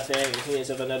out of nothing, and he is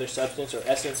of another substance or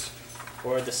essence,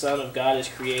 or the Son of God is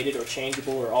created or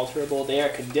changeable or alterable, they are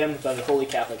condemned by the Holy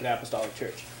Catholic and Apostolic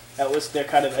Church. That was their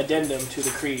kind of addendum to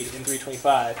the creed in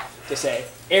 325 to say,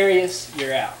 Arius,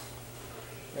 you're out.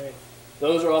 Right?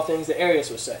 Those are all things that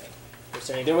Arius was saying. They're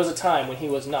saying there was a time when he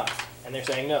was not. And they're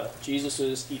saying, no, Jesus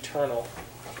is eternal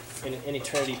in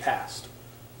eternity past.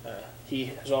 He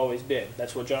has always been.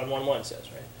 That's what John 1:1 says,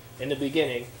 right? In the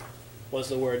beginning was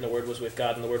the Word, and the Word was with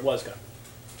God, and the Word was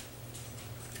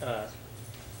God.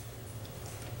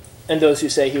 And those who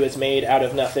say he was made out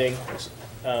of nothing,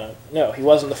 no, he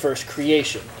wasn't the first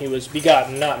creation. He was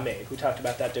begotten, not made. We talked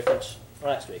about that difference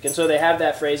last week. And so they have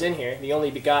that phrase in here, the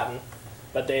only begotten,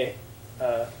 but they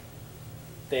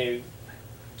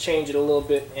change it a little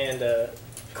bit and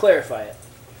clarify it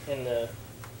in the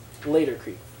later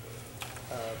creed.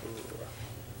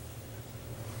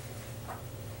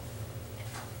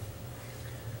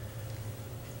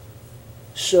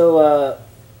 So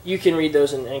you can read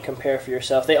those and compare for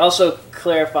yourself. They also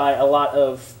clarify a lot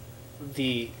of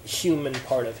the human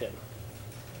part of him.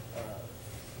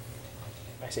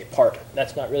 I say part.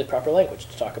 That's not really proper language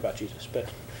to talk about Jesus, but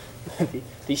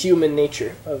the human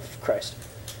nature of Christ.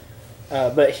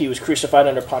 But he was crucified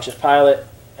under Pontius Pilate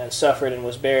and suffered and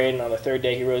was buried, and on the third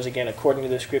day he rose again according to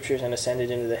the Scriptures and ascended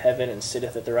into the heaven and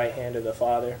sitteth at the right hand of the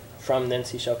Father. From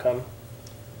thence he shall come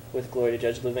with glory to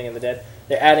judge the living and the dead.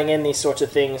 They're adding in these sorts of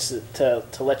things to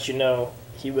let you know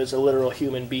he was a literal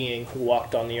human being who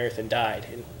walked on the earth and died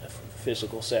in a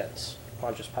physical sense.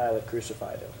 Pontius Pilate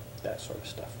crucified him, that sort of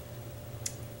stuff.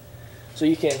 So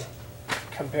you can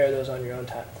compare those on your own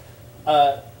time.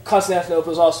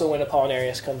 Constantinople is also when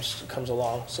Apollinarius comes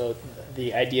along, so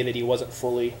the idea that he wasn't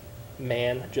fully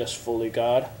man, just fully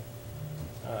God.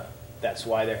 That's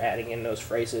why they're adding in those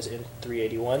phrases in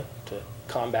 381 to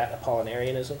combat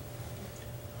Apollinarianism.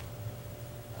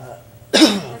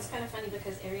 That's kind of funny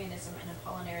because Arianism and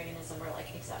Apollinarianism are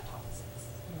like exact opposites.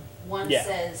 One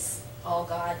says all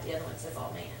God, the other one says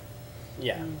all man.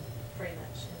 Yeah. Pretty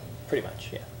much. Pretty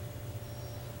much, yeah.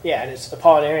 Yeah, and it's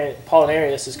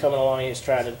Apollinarius is coming along and he's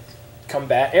trying to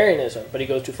combat Arianism, but he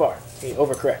goes too far. He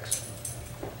overcorrects.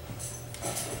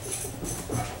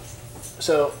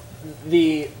 So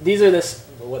these are the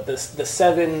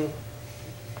 7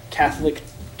 Catholic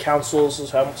councils, is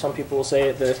how some people will say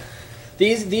it.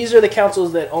 These are the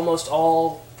councils that almost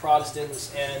all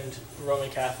Protestants and Roman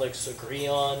Catholics agree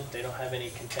on. They don't have any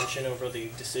contention over the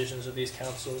decisions of these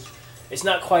councils. It's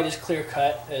not quite as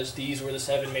clear-cut as these were the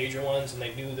 7 major ones, and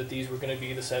they knew that these were going to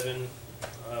be the 7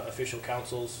 official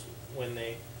councils when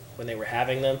they were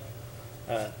having them.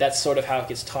 That's sort of how it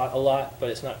gets taught a lot, but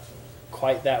it's not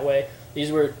quite that way.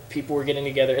 These were people were getting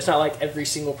together. It's not like every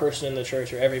single person in the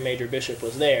church or every major bishop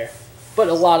was there, but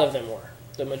a lot of them were.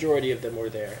 The majority of them were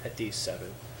there at these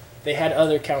 7. They had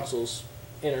other councils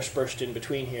interspersed in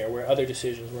between here where other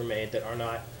decisions were made that are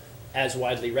not as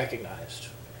widely recognized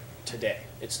today.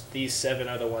 It's these 7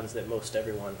 are the ones that most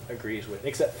everyone agrees with,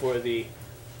 except for the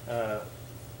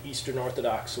Eastern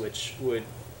Orthodox, which would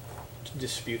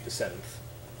dispute the 7th,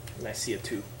 Nicaea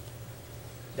II.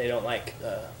 They don't like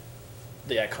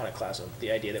the iconoclasm,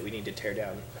 the idea that we need to tear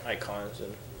down icons,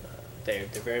 and they're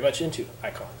very much into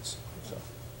icons. So,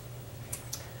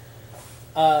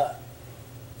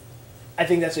 I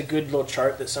think that's a good little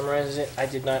chart that summarizes it. I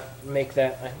did not make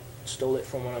that. I stole it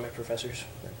from one of my professors.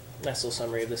 Nice little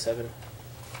summary of the 7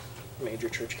 major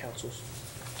church councils.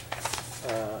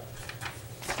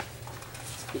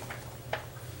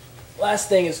 Last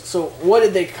thing is, so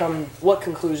what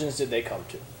conclusions did they come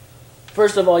to?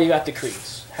 First of all, you got the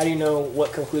creeds. How do you know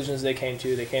what conclusions they came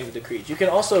to? They came to the creeds. You can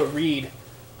also read,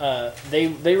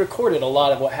 they recorded a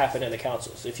lot of what happened in the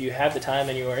councils. If you have the time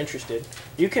and you are interested,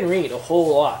 you can read a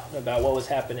whole lot about what was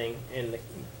happening in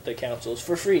the councils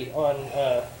for free on,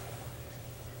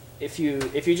 if you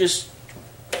just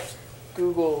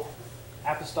Google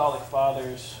Apostolic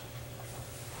Fathers.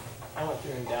 I went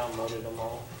through and downloaded them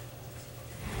all.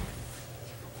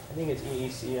 I think it's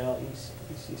ECCL.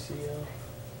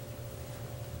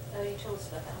 Oh, you told us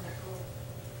about that one. They're cool.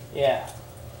 Yeah.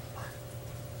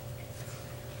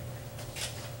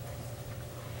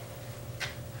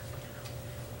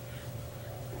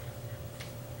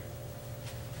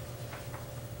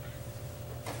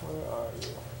 Where are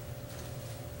you?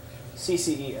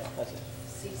 CCEL, that's it.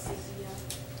 CCCL.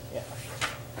 Yeah.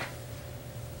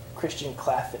 Christian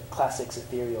Classics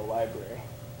Ethereal Library.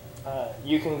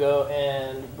 You can go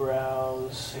and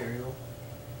browse Serial.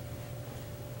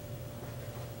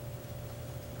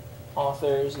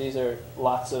 authors. These are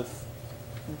lots of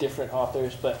different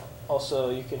authors, but also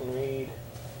you can read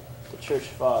the Church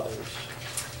Fathers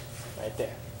right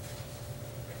there.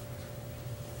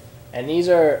 And these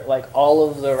are like all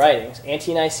of the writings.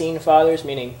 Ante-Nicene Fathers,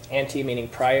 meaning anti meaning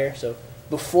prior. So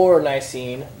before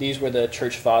Nicene, these were the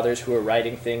Church Fathers who were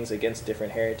writing things against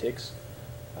different heretics.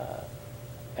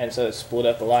 And so it's split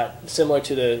up a lot, similar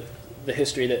to the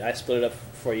history that I split it up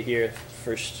for you here,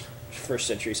 first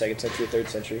century, second century, third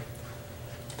century.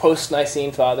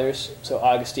 Post-Nicene Fathers, so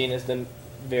Augustine is the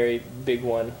very big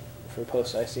one for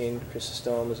post-Nicene,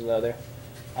 Chrysostom is another.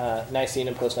 Nicene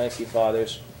and post-Nicene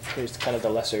Fathers, here's kind of the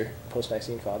lesser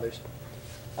post-Nicene Fathers.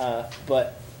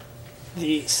 But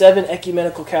the 7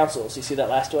 ecumenical councils, you see that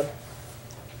last one?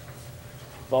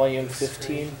 Volume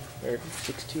 15 or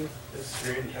 16? It's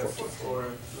green. That's before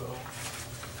the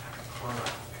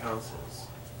councils.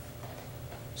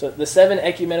 So the 7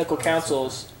 ecumenical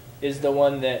councils is the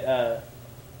one that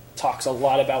talks a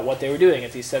lot about what they were doing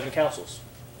at these 7 councils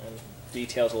and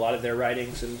details a lot of their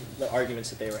writings and the arguments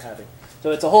that they were having.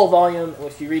 So it's a whole volume.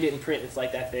 If you read it in print, it's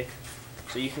like that thick.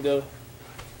 So you can go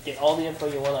get all the info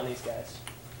you want on these guys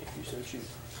if you so choose.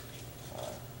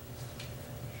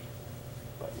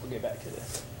 But we'll get back to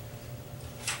this.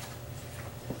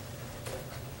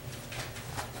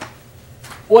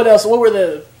 What else? What were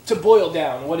to boil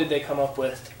down, what did they come up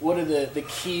with? What are the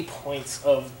key points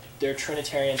of their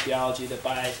Trinitarian theology that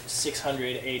by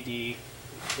 600 AD,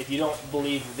 if you don't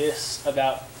believe this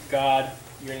about God,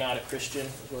 you're not a Christian,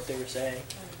 is what they were saying?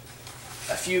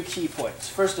 A few key points.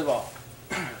 First of all,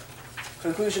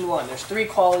 conclusion 1, there's 3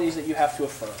 qualities that you have to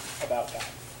affirm about God.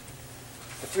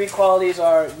 The 3 qualities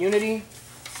are unity,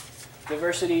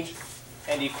 diversity,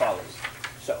 and equality.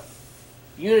 So,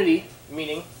 unity,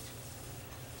 meaning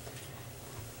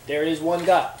there is one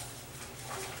God.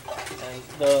 And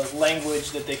the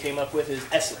language that they came up with is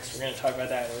essence. We're going to talk about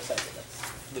that in a second.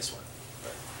 That's this one.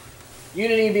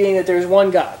 Unity being that there is one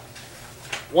God.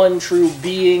 One true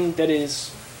being that is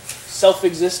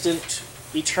self-existent,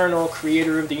 eternal,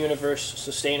 creator of the universe,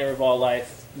 sustainer of all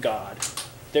life, God.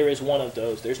 There is one of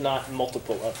those. There's not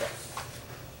multiple of them.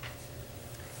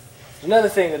 Another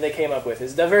thing that they came up with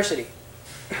is diversity.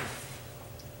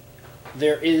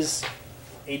 There is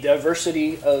a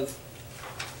diversity of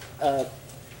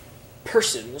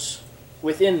persons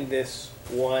within this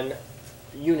one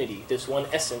unity, this one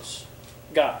essence,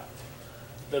 God.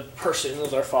 The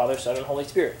persons are Father, Son, and Holy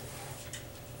Spirit.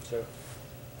 So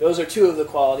those are 2 of the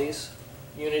qualities,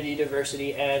 unity,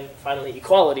 diversity, and finally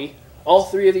equality. All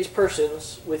 3 of these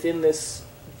persons within this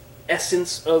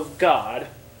essence of God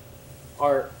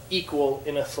are equal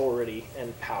in authority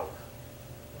and power.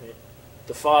 Right?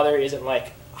 The Father isn't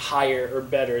like higher or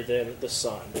better than the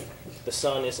Son. The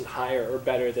Son isn't higher or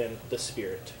better than the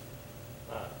Spirit.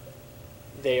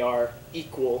 They are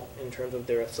equal in terms of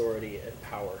their authority and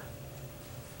power.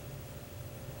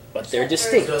 But they're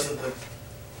distinct.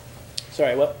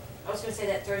 Sorry, what? I was going to say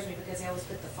that throws me because they always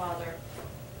put the Father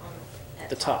at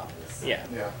The top. of the Yeah.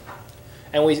 Yeah.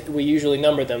 And we usually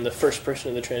number them, the first person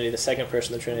of the Trinity, the second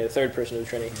person of the Trinity, the third person of the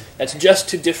Trinity. That's just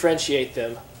to differentiate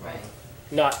them, Right.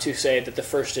 not to say that the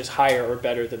first is higher or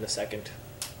better than the second,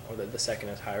 or that the second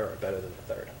is higher or better than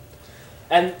the third.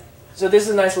 And so this is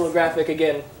a nice little graphic,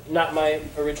 again, not my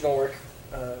original work,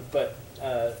 but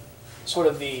sort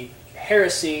of the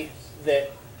heresy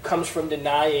that comes from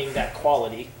denying that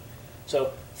quality.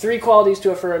 So 3 qualities to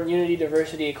affirm: unity,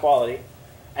 diversity, equality.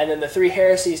 And then the 3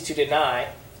 heresies to deny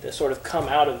that sort of come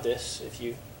out of this. If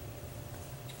you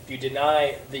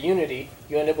deny the unity,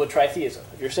 you end up with tritheism.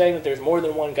 If you're saying that there's more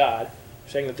than one God,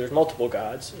 you're saying that there's multiple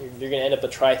gods, you're going to end up a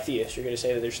tritheist. You're going to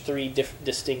say that there's 3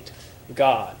 distinct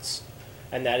gods.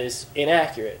 And that is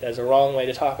inaccurate. That's a wrong way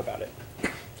to talk about it.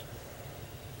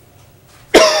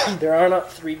 There are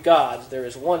not 3 gods. There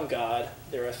is one God.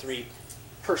 There are 3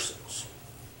 persons.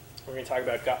 We're going to talk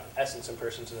about God, essence and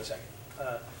persons in a second.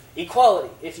 Equality.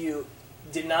 If you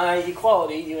deny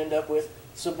equality, you end up with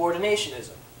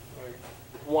subordinationism.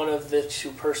 One of the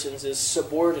 2 persons is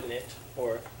subordinate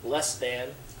or less than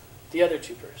the other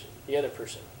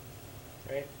person,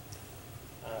 right?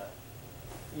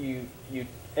 You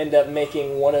end up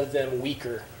making one of them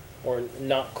weaker or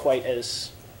not quite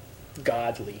as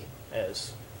godly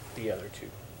as the other 2.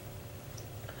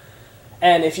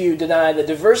 And if you deny the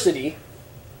diversity,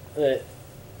 that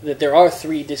there are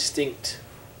 3 distinct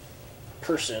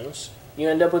persons, you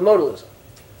end up with modalism.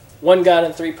 One God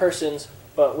and 3 persons,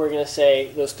 but we're going to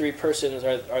say those 3 persons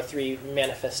are 3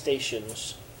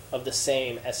 manifestations of the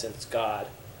same essence God.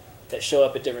 that show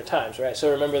up at different times, right?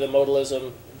 So remember the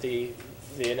modalism, the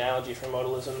analogy for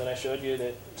modalism that I showed you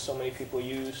that so many people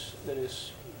use that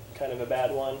is kind of a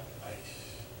bad one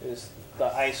is the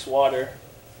ice, water,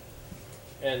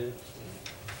 and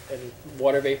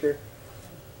water vapor.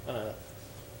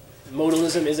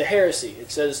 Modalism is a heresy.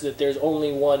 It says that there's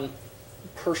only one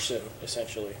person,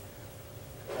 essentially,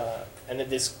 and that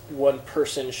this one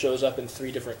person shows up in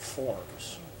three different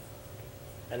forms,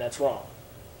 and that's wrong.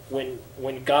 When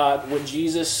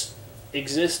Jesus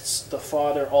exists, the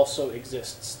Father also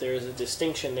exists. There is a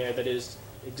distinction there that is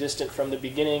existent from the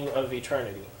beginning of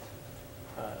eternity.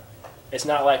 It's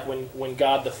not like when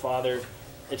God the Father.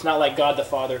 It's not like God the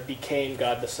Father became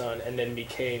God the Son and then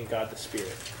became God the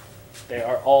Spirit. They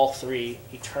are all three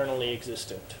eternally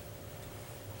existent.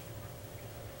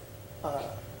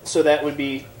 So that would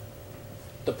be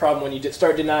the problem when you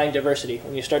start denying diversity.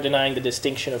 When you start denying the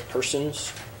distinction of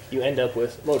persons, you end up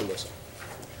with modalism.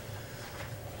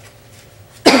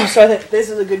 So I think this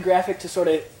is a good graphic to sort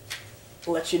of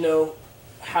let you know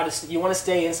how to. You want to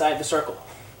stay inside the circle,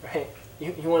 right?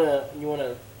 You want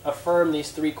to affirm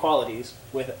these three qualities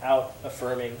without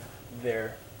affirming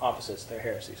their opposites, their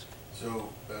heresies. So,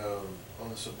 on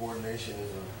the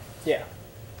subordinationism, Yeah.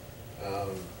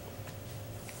 so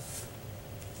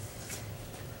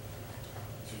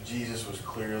Jesus was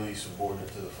clearly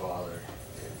subordinate to the Father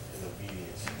in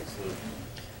obedience. So,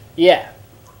 Yeah.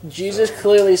 Jesus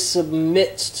clearly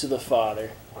submits to the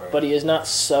Father, right. but he is not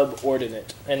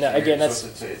subordinate. And again, that's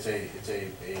it's a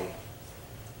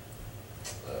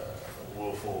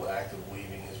willful act of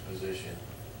leaving his position.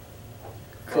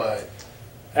 But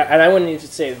and I wouldn't even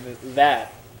say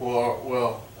that.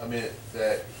 well, I mean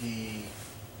that he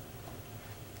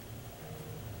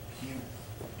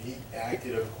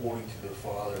acted according to the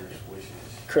Father's wishes.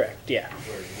 Correct. Yeah.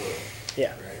 Or his will.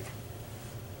 Yeah. Right.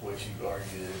 Which you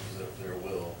argue is of their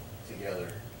will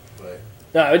together, but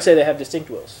No, I would say they have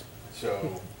distinct wills.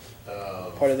 so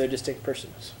Part of their distinct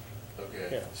persons. okay.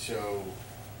 Yeah. So,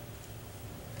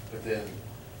 but then,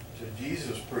 so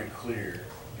Jesus was pretty clear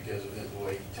because of the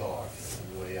way he talked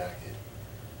and the way he acted.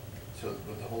 So,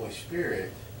 but the Holy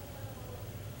Spirit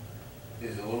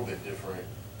is a little bit different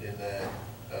in that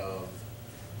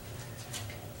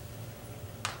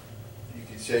you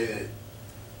could say that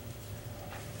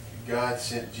God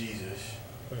sent Jesus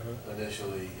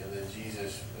initially, and then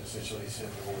Jesus essentially sent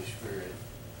the Holy Spirit,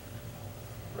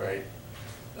 right?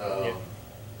 Yeah.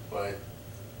 But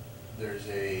there's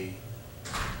I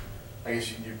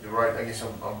guess you're right. I guess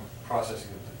I'm processing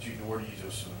the word you use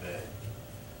was submit.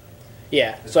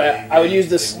 Yeah. So I would use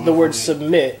the word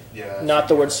submit, not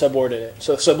the word subordinate.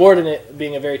 So subordinate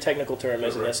being a very technical term,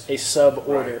 is a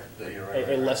suborder, Right.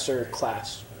 a lesser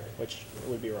class, which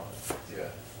would be wrong. Yeah.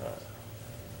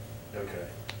 Okay.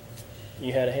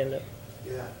 You had a hand up?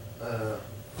 Yeah.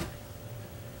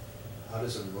 How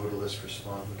does a modalist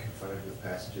respond when confronted with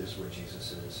passages where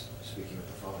Jesus is speaking with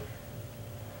the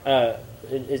Father?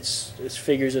 It's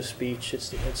figures of speech.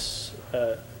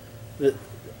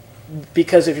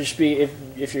 Because if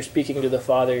you're speaking to the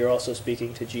Father, you're also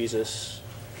speaking to Jesus,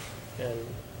 and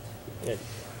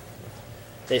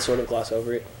they sort of gloss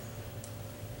over it.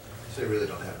 So they really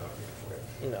don't have an argument for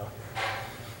it. No.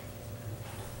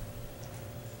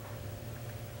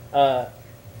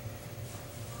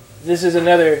 This is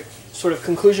another sort of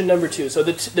conclusion number 2. So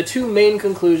the two main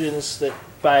conclusions that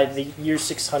by the year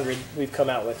 600 we've come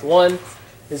out with. One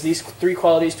is these three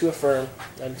qualities to affirm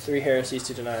and three heresies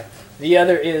to deny. The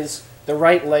other is the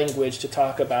right language to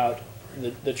talk about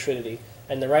the Trinity.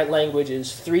 And the right language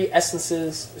is three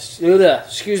essences.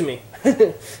 Excuse me.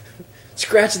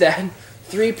 Scratch that.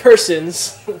 Three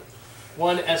persons,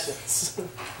 one essence.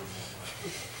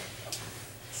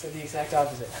 So the exact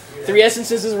opposite. Three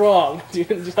essences is wrong. Do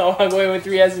you know I'm going with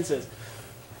three essences?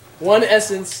 One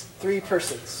essence, three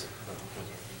persons.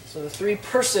 So the three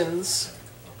persons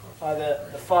are the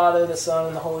Father, the Son,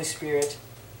 and the Holy Spirit.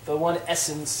 The one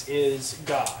essence is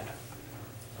God.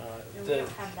 We don't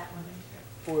have that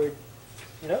one. Word,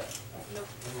 no? Nope.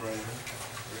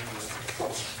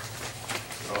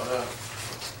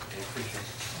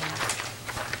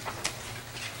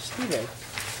 Stephen.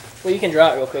 Well, you can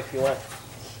draw it real quick if you want.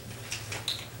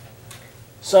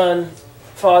 Son,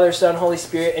 Father, Son, Holy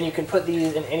Spirit, and you can put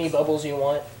these in any bubbles you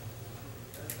want.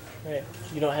 Right?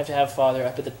 You don't have to have Father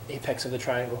up at the apex of the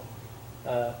triangle.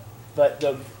 But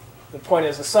the point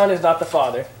is, the Son is not the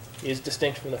Father. He is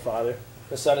distinct from the Father.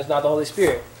 The Son is not the Holy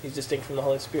Spirit. He's distinct from the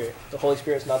Holy Spirit. The Holy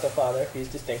Spirit is not the Father. He's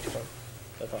distinct from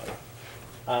the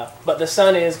Father. But the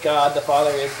Son is God. The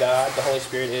Father is God. The Holy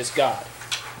Spirit is God.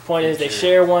 The point is, they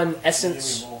share one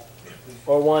essence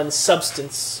or one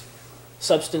substance.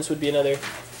 Substance would be another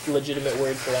legitimate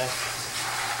word for that.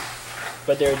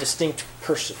 But they're distinct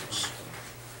persons.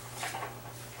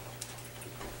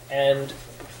 And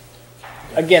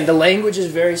again, the language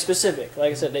is very specific.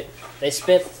 Like I said, they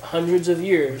spent hundreds of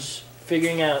years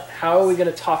figuring out how are we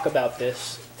going to talk about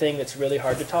this thing that's really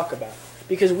hard to talk about.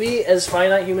 Because we, as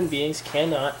finite human beings,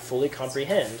 cannot fully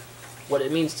comprehend what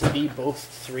it means to be both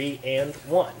 3 and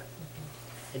 1.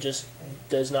 It just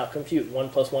does not compute. 1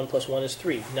 plus 1 plus 1 is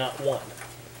 3, not 1.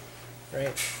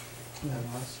 Right?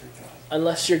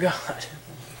 Unless you're God.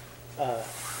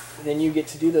 Then you get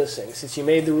to do those things. Since you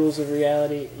made the rules of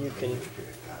reality, you can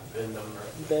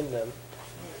bend them.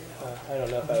 I don't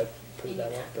know if I would put it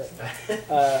that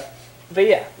way. But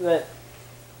yeah, that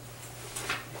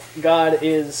God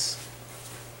is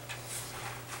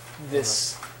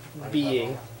this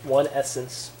being, one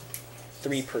essence,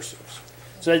 3 persons.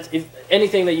 So if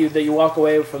anything that you walk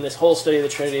away from this whole study of the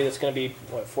Trinity that's going to be,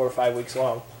 4 or 5 weeks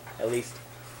long, at least,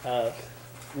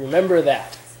 remember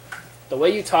that. The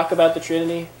way you talk about the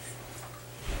Trinity,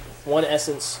 one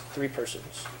essence, 3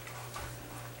 persons.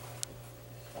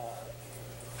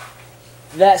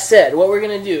 That said, what we're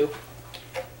going to do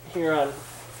here on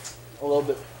a little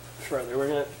bit further, we're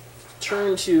going to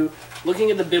turn to looking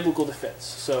at the biblical defense.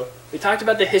 So we talked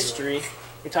about the history,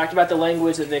 we talked about the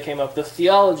language that they came up, the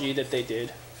theology that they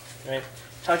did. Right?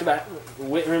 Talked about.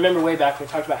 Remember way back we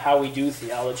talked about how we do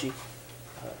theology.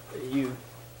 You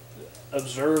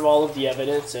observe all of the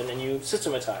evidence and then you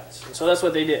systematize. And so that's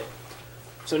what they did.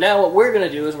 So now what we're going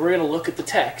to do is we're going to look at the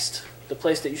text, the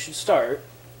place that you should start,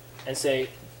 and say,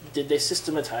 did they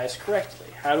systematize correctly?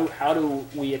 How do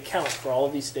we account for all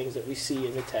of these things that we see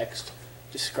in the text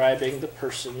describing the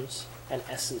persons and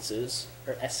essences,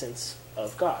 or essence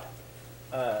of God?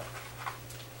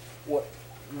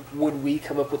 Would we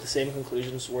come up with the same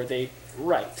conclusions? Were they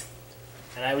right?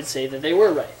 And I would say that they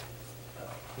were right.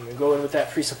 I'm going to go in with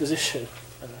that presupposition.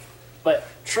 But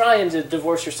trying to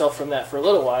divorce yourself from that for a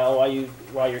little while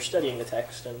you're studying the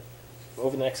text and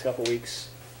over the next couple of weeks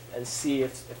and see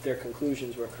if their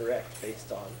conclusions were correct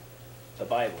based on the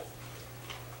Bible.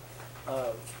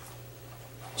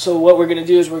 So what we're going to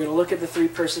do is we're going to look at the 3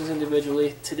 persons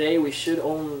individually. Today we'll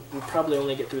probably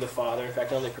only get through the Father. In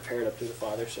fact, I only prepared up through the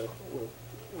Father, so we'll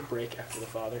break after the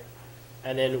Father.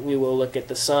 And then we will look at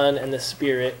the Son and the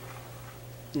Spirit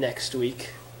next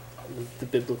week, the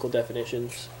biblical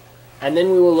definitions. And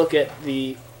then we will look at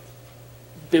the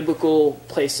biblical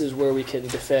places where we can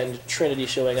defend Trinity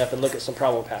showing up and look at some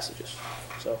problem passages.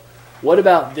 So what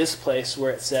about this place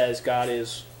where it says God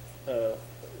is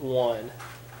one?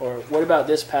 Or what about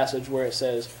this passage where it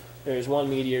says there is one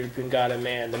mediator between God and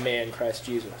man, the man Christ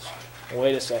Jesus? Well,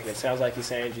 wait a second, it sounds like he's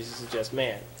saying Jesus is just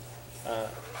man.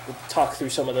 We'll talk through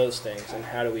some of those things and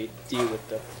how do we deal with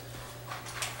them.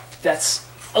 That's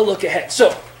a look ahead.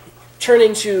 So,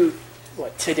 turning to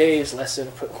today's lesson,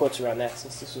 put quotes around that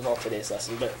since this was all today's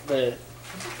lesson, but the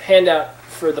handout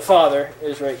for the Father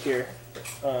is right here,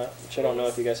 which I don't know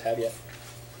if you guys have yet.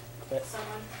 But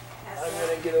I'm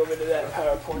going to get over to that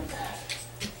PowerPoint.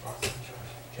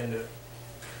 Can do it.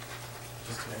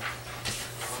 Just kidding.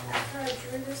 After I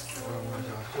drew this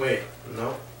for Wait,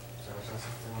 no.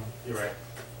 You're right.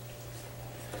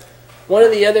 One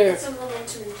of the other... It's a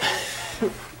momentum.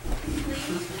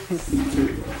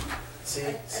 See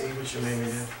what you made me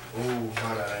do? Ooh, my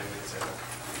bad, I didn't mean to say that.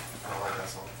 I don't like that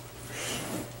song.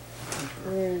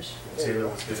 Taylor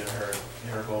was good in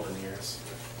her golden years.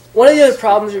 One of the other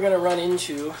problems you're going to run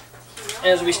into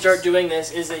as we start doing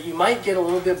this is that you might get a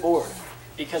little bit bored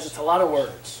because it's a lot of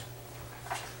words.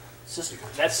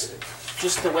 That's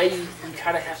just the way you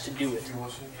kind of have to do it.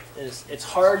 It's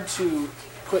hard to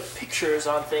put pictures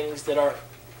on things that are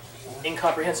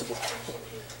incomprehensible.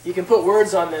 You can put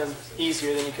words on them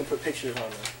easier than you can put pictures on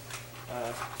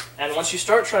them. And once you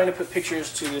start trying to put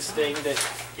pictures to this thing that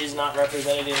is not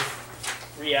represented in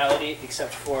reality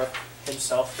except for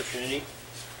himself, the Trinity,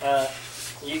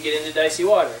 you get into dicey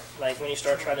water. Like when you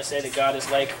start trying to say that God is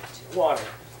like water.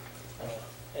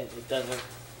 It doesn't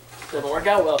work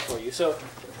out well for you. So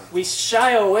we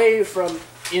shy away from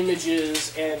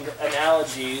images and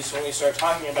analogies when we start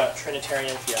talking about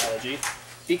Trinitarian theology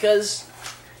because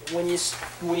when you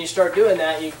start doing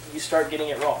that, you start getting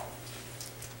it wrong.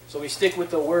 So we stick with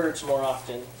the words more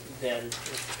often than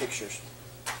with the pictures.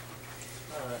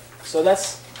 So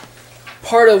that's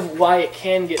part of why it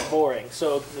can get boring.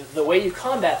 So the way you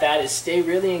combat that is stay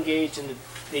really engaged in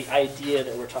the idea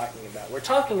that we're talking about. We're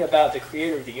talking about the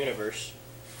creator of the universe,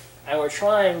 and we're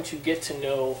trying to get to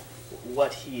know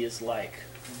what he is like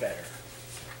better,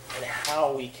 and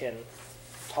how we can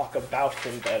talk about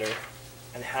him better,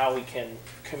 and how we can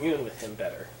commune with him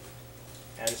better.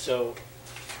 And so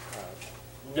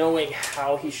knowing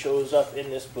how he shows up in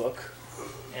this book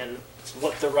and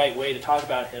what the right way to talk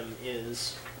about him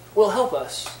is will help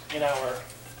us in our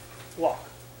walk.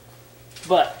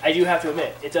 But I do have to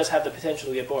admit, it does have the potential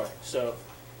to get boring. So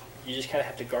you just kind of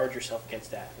have to guard yourself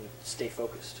against that and stay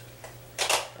focused.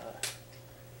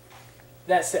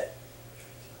 That said,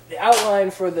 the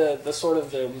outline for the sort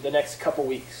of the next couple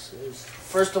weeks is,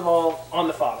 first of all, on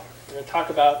the Father. We're going to talk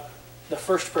about the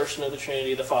first person of the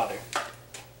Trinity, the Father.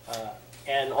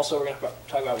 And also we're going to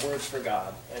talk about words for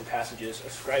God and passages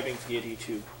ascribing deity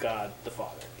to God the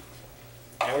Father.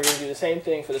 And we're going to do the same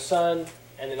thing for the Son,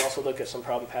 and then also look at some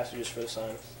problem passages for the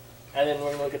Son. And then we're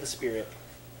going to look at the Spirit.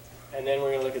 And then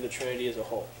we're going to look at the Trinity as a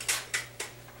whole.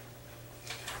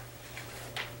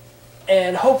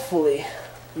 And hopefully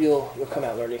you'll come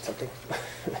out learning something.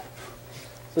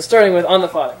 So starting with on the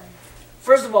Father.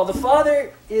 First of all, the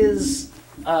Father is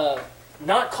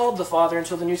not called the Father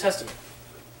until the New Testament.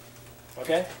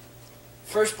 Okay?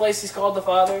 First place he's called the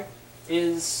Father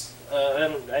is,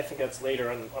 and I think that's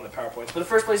later on the PowerPoint, but the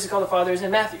first place he's called the Father is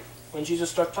in Matthew, when Jesus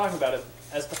starts talking about him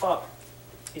as the Father.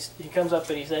 He comes up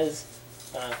and he says,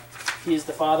 he is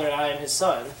the Father and I am his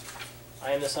Son.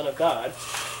 I am the Son of God.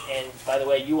 And by the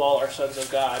way, you all are sons of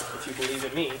God if you believe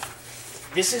in me.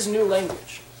 This is new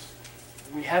language.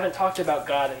 We haven't talked about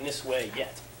God in this way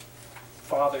yet.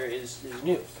 Father is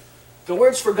new. The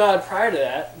words for God prior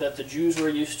to that the Jews were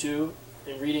used to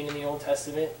in reading in the Old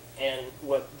Testament and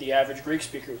what the average Greek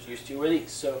speaker was used to were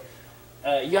these. So,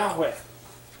 Yahweh,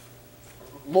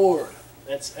 Lord.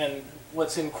 And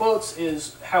what's in quotes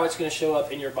is how it's going to show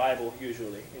up in your Bible,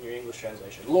 usually, in your English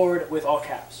translation. Lord with all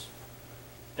caps.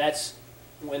 That's,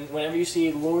 whenever you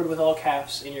see Lord with all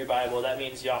caps in your Bible, that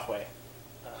means Yahweh.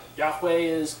 Yahweh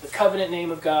is the covenant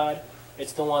name of God.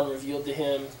 It's the one revealed to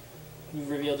him,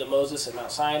 revealed to Moses at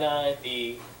Mount Sinai,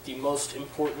 the most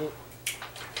important,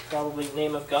 probably,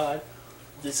 name of God.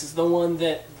 This is the one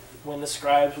that, when the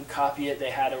scribes would copy it,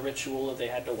 they had a ritual that they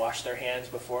had to wash their hands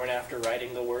before and after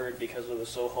writing the word because it was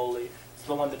so holy. It's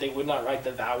the one that they would not write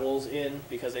the vowels in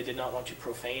because they did not want to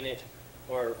profane it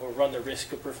or run the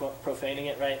risk of profaning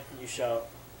it, right? You shall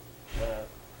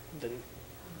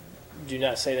do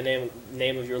not say the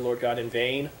name of your Lord God in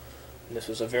vain. And this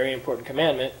was a very important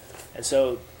commandment. And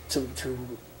so to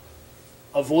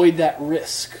avoid that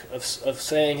risk of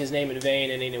saying his name in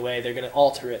vain in any way, they're going to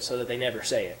alter it so that they never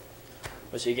say it.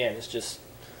 Which again is just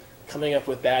coming up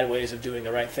with bad ways of doing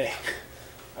the right thing.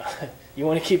 You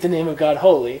want to keep the name of God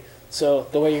holy, so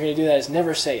the way you're going to do that is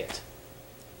never say it.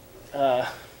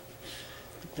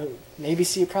 Maybe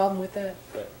see a problem with that,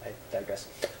 but I digress.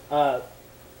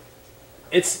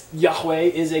 Yahweh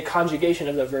is a conjugation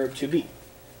of the verb to be.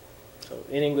 So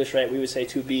in English, right, we would say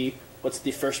to be. What's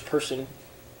the first person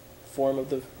form of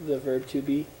the verb to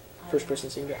be? First person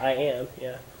singular. I am,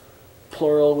 yeah.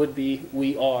 Plural would be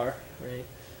we are, right?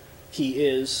 He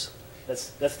is.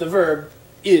 That's the verb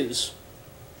is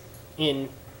in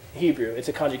Hebrew. It's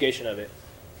a conjugation of it.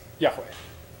 Yahweh.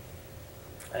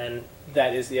 And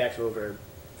that is the actual verb.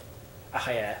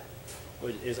 Ahaya,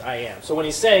 which is I am. So when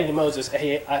he's saying to Moses,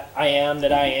 I am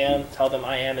that I am, tell them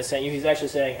I am is sent you, he's actually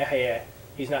saying Ahaya.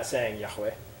 He's not saying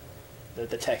Yahweh.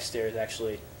 The text there is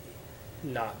actually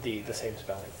not the same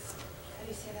spelling. How do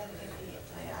you say that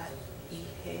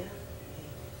again?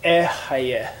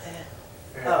 Ahaya.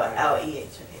 Oh, L-E-H.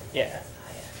 Okay.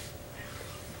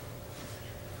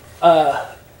 Yeah.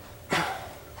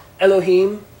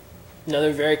 Elohim,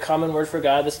 another very common word for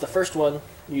God. That's the first one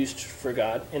used for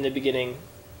God. In the beginning,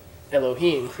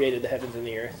 Elohim created the heavens and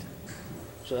the earth.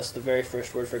 So that's the very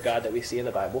first word for God that we see in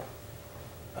the Bible.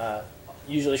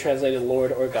 Usually translated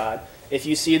Lord or God. If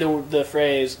you see the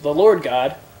phrase, the Lord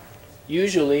God,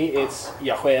 usually it's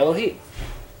Yahweh Elohim.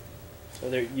 So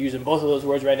they're using both of those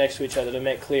words right next to each other to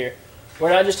make clear.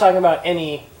 We're not just talking about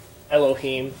any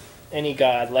Elohim, any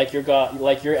God, like your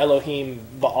Elohim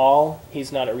Baal.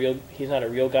 He's not a real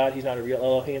God. He's not a real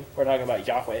Elohim. We're talking about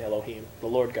Yahweh Elohim, the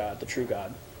Lord God, the true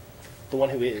God, the one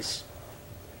who is.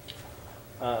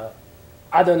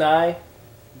 Adonai,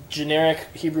 generic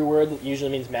Hebrew word that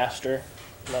usually means master,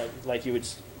 like you would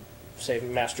say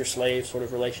master-slave sort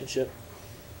of relationship.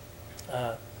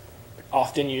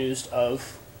 Often used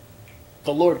of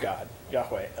the Lord God,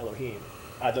 Yahweh Elohim.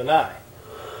 Adonai,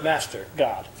 master,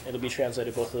 God. It'll be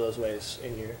translated both of those ways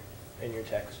in your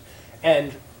text.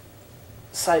 And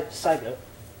side note,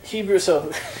 Hebrew.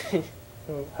 So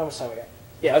how much time we got?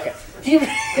 Yeah,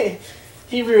 okay.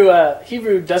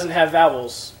 Hebrew doesn't have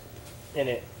vowels in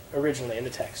it originally in the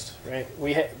text, right?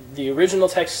 The original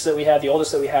texts that we have, the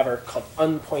oldest that we have, are called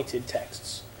unpointed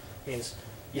texts. It means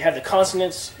you have the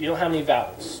consonants, you don't have any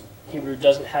vowels. Hebrew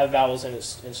doesn't have vowels in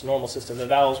its normal system. The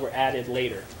vowels were added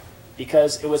later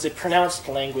because it was a pronounced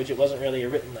language. It wasn't really a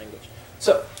written language.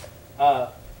 So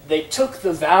they took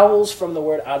the vowels from the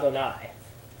word Adonai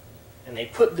and they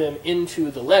put them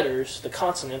into the letters, the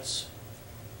consonants,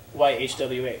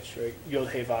 YHWH, or Yod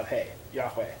He Vav He,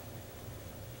 Yahweh.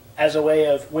 As a way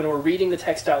of, when we're reading the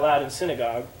text out loud in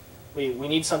synagogue, we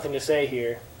need something to say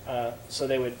here. So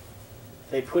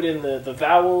they put in the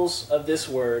vowels of this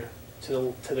word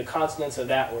to the consonants of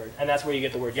that word, and that's where you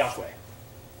get the word Yahweh.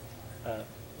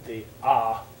 The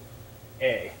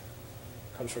A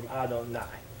comes from Adonai.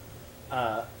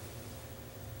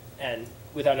 And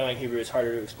without knowing Hebrew, it's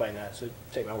harder to explain that, so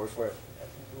take my word for it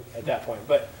at that point.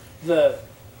 But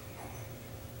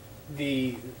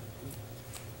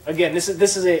again,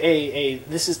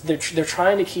 they're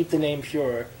trying to keep the name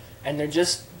pure, and they're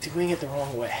just doing it the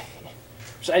wrong way.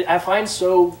 So I find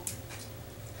so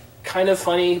kind of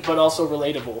funny, but also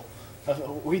relatable.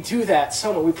 We do that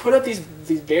so much. We put up these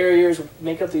barriers,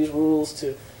 make up these rules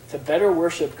to better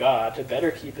worship God, to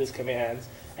better keep His commands,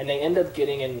 and they end up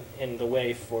getting in the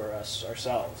way for us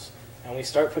ourselves. And we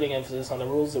start putting emphasis on the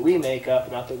rules that we make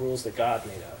up, not the rules that God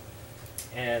made up.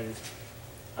 And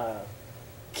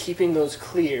keeping those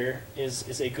clear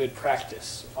is a good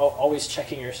practice. Always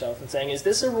checking yourself and saying, is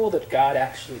this a rule that God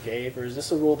actually gave, or is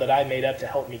this a rule that I made up to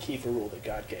help me keep a rule that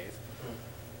God gave?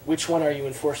 Which one are you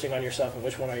enforcing on yourself, and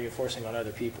which one are you enforcing on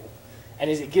other people? And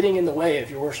is it getting in the way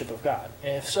of your worship of God?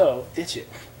 And if so, ditch it.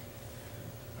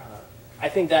 I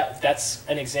think that's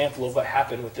an example of what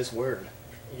happened with this word,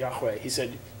 Yahweh. He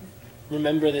said,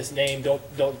 remember this name,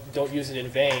 don't use it in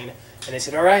vain. And they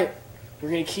said, all right,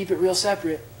 we're going to keep it real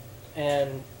separate.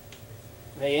 And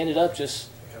they ended up just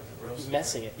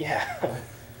messing it. Yeah.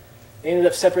 They ended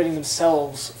up separating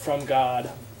themselves from God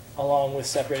along with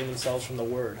separating themselves from the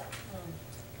Word.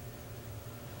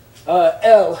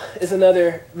 El is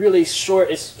another really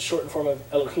it's shortened form of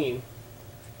Elohim.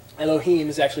 Elohim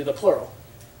is actually the plural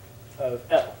of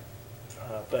El.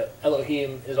 But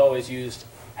Elohim is always used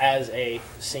as a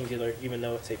singular, even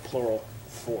though it's a plural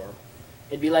form.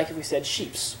 It'd be like if we said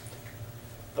sheeps,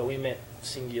 but we meant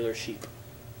singular sheep.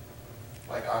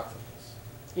 Like octopus.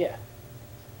 Yeah.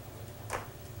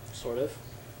 Sort of.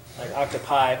 Like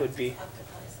octopi would be.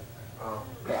 Oh.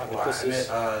 Or octopuses.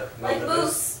 Like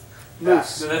moose. Moose.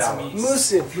 So that's meat.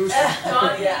 Moosin.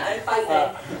 Yeah, if I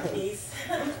said geese.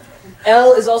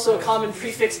 El is also a common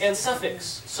prefix and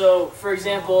suffix. So, for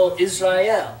example,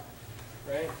 Israel.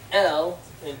 Right? El,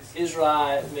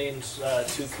 Israel means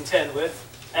to contend with.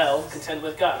 El, contend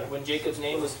with God. When Jacob's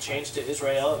name was changed to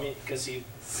Israel, I mean, because he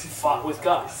fought with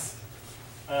God.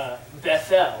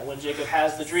 Bethel, when Jacob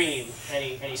has the dream and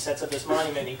he sets up this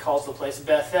monument, he calls the place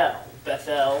Bethel.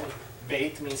 Bethel,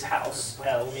 Beit means house,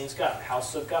 El means God,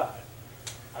 house of God.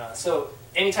 So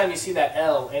anytime you see that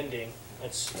El ending,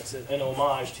 it's an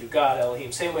homage to God,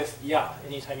 Elohim. Same with Yah.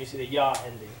 Anytime you see the Yah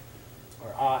ending,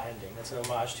 or Ah ending, that's an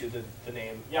homage to the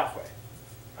name Yahweh.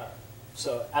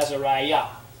 So Azariah.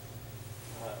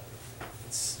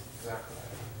 It's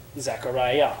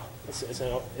Zechariah.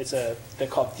 They're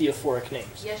called theophoric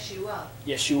names. Yeshua.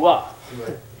 Yeshua.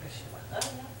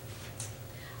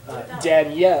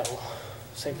 Daniel.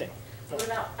 Same thing. So what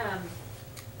about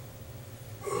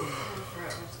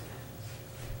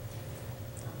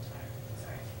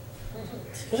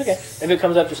It's okay. If it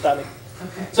comes up, just stop me.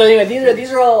 Okay. So anyway,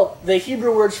 these are all the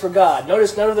Hebrew words for God.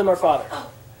 Notice none of them are Father. Oh,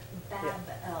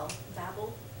 Bab-el.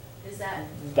 Babel? Is that?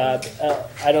 Bab.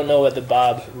 I don't know what the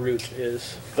Bab root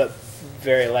is, but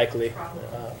very likely.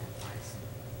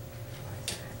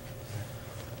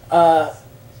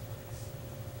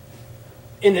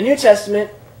 In the New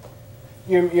Testament,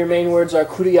 your main words are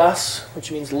kurios,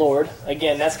 which means Lord.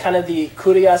 Again, that's kind of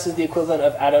kurios is the equivalent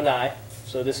of Adonai.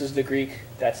 So this is the Greek,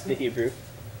 that's the Hebrew.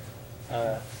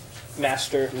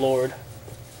 Master, Lord,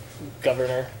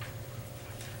 governor.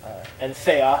 And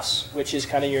theos, which is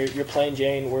kind of your plain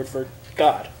Jane word for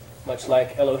God, much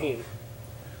like Elohim.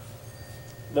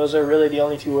 Those are really the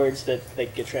only two words that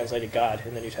get translated God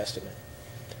in the New Testament.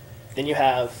 Then you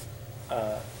have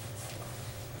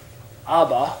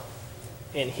Abba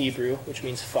in Hebrew, which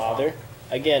means Father.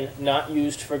 Again, not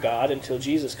used for God until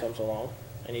Jesus comes along,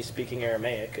 and he's speaking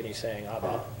Aramaic, and he's saying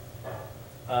Abba.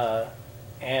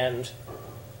 And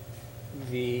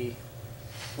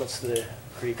what's the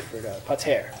Greek for God?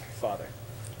 Pater, Father.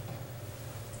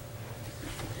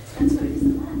 That's what it is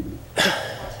in Latin.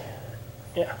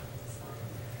 Yeah.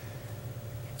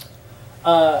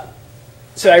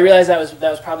 So I realized that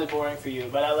was probably boring for you,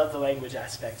 but I love the language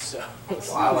aspect. So Well,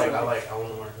 I want to learn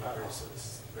Hebrew, so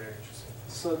it's very interesting.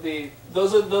 So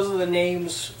those are the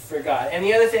names for God. And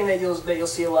the other thing that you'll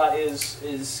see a lot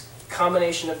is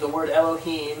combination of the word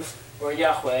Elohim or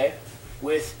Yahweh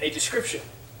with a description.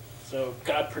 So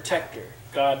God protector,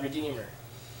 God redeemer,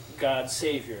 God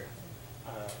savior.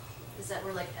 Is that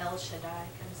where like El Shaddai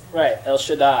comes in? Right, El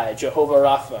Shaddai, Jehovah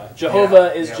Rapha.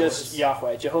 Jehovah is just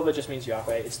Yahweh. Jehovah just means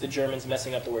Yahweh. It's the Germans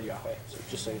messing up the word Yahweh. So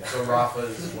just so you know. So Rapha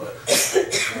is what?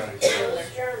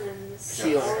 Germans.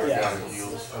 Healer, yeah. God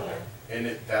heals. Okay.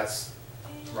 And that's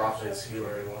Rapha is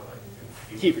healer in what,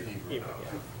 like Hebrew. Hebrew. Yeah.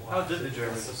 How did the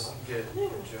Germans get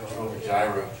Jehovah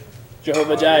Jireh.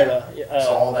 Jehovah Jireh. so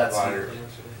all that's Provider.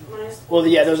 Hebrew. Well,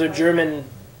 yeah, those are German.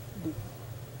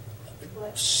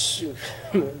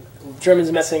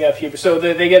 Germans messing up Hebrew. So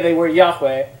they get the word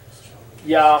Yahweh,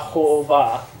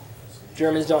 Yahovah.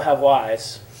 Germans don't have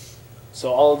Y's,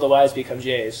 so all of the Y's become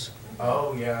J's.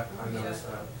 Oh yeah, I noticed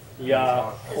that.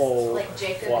 Yahovah. Like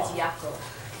Jacob is Yaakov.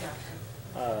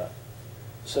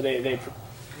 So their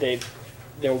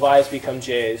Y's become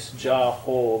J's,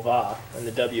 Jehovah, and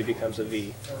the W becomes a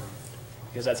V,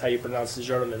 because that's how you pronounce the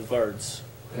German words.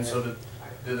 And so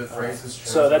did the phrases translate?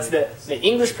 So that's the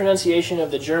English pronunciation of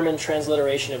the German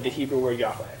transliteration of the Hebrew word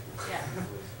Yahweh, Yeah.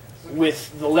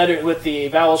 with the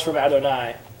vowels from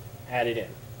Adonai added in.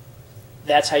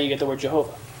 That's how you get the word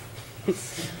Jehovah.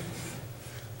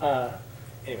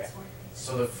 Anyway.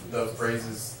 So the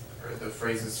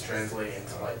phrases translate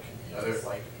into like other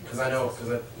like because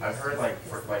I've heard like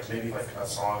for like maybe like a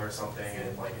song or something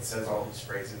and like it says all these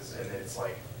phrases and then it's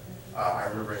like I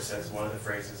remember it says one of the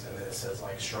phrases and then it says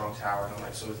like strong tower and I'm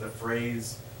like, so is the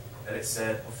phrase that it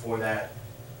said before that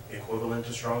equivalent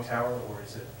to strong tower or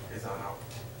is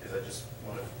that just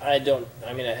one of? I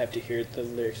have to hear the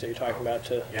lyrics that you're talking about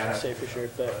to say for sure,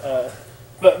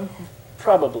 but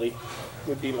probably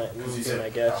would be my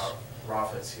guess.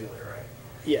 Rapha is healer, right?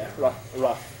 Yeah,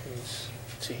 Rapha means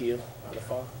to heal, not to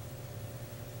fall.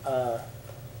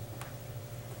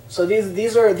 So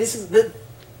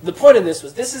the point of this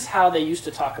is how they used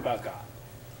to talk about God.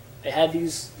 They had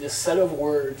this set of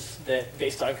words that,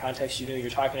 based on context, you knew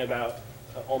you're talking about,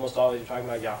 almost always you're talking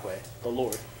about Yahweh, the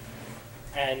Lord.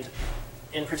 And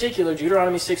in particular,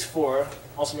 Deuteronomy 6:4,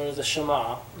 also known as the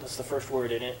Shema, that's the first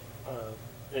word in it,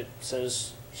 it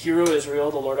says, "Hear, O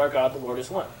Israel, the Lord our God, the Lord is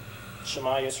one."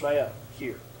 Shema Yisrael,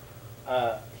 hear.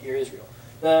 Hear Israel.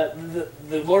 The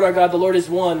Lord our God, the Lord is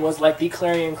one was like the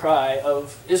clarion cry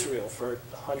of Israel for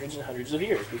hundreds and hundreds of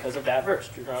years because of that verse,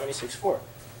 Deuteronomy 6:4.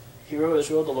 Hear, O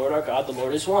Israel, the Lord our God, the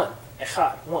Lord is one.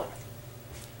 Echad, one.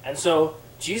 And so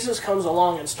Jesus comes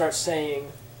along and starts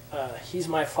saying, He's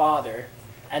my Father,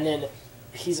 and then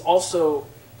He's also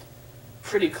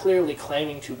pretty clearly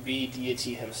claiming to be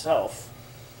deity Himself.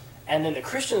 And then the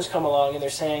Christians come along and they're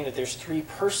saying that there's three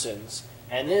persons,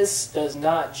 and this does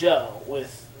not gel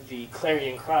with the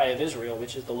clarion cry of Israel,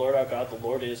 which is the Lord our God, the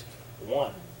Lord is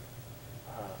one.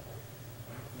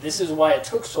 This is why it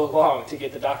took so long to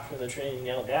get the doctrine of the Trinity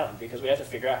nailed down, because we have to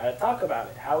figure out how to talk about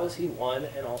it. How is He one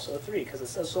and also three? Because it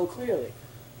says so clearly,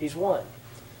 He's one.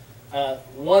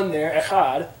 One there,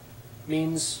 echad,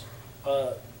 means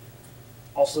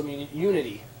also mean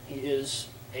unity. He is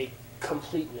a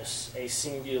completeness, a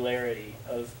singularity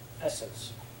of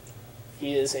essence.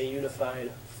 He is a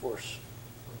unified force.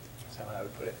 That's how I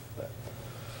would put it. But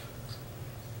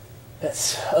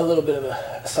that's a little bit of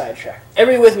a sidetrack.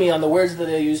 Everybody with me on the words that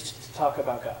they used to talk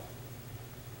about God.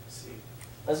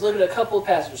 Let's look at a couple of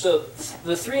passages. So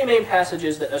the three main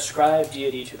passages that ascribe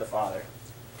deity to the Father,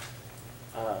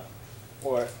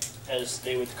 or as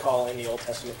they would call in the Old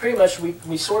Testament, pretty much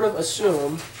we sort of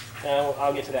assume, and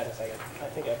I'll get to that in a second. I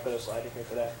think I put a slide in here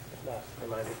for that. If not,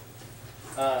 remind me.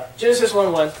 Genesis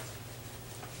 1:1.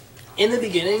 In the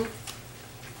beginning,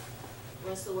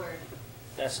 What's the word?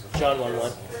 that's John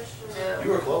 1:1. No.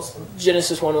 You were close.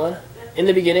 Genesis 1:1. In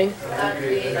the beginning, God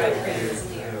created the heavens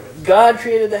and the earth. God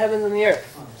created the heavens and the earth.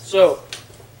 So,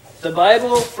 the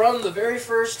Bible, from the very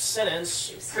first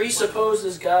sentence,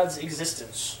 presupposes God's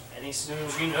existence. And as soon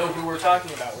as you know who we're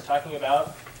talking about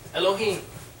Elohim,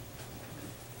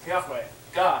 Yahweh,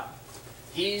 God.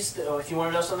 If you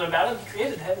want to know something about Him, He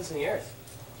created the heavens and the earth.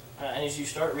 And as you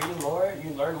start reading more,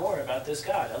 you learn more about this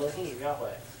God, Elohim,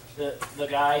 Yahweh. The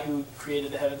guy who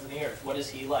created the heavens and the earth. What is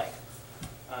He like?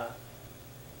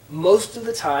 Most of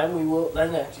the time, we will...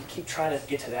 I keep trying to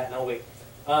get to that, and I'll wait.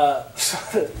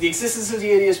 So the existence of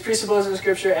deity is presupposed in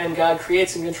Scripture, and God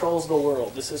creates and controls the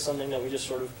world. This is something that we just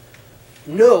sort of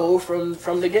know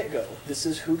from the get-go. This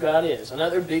is who God is.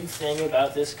 Another big thing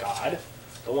about this God,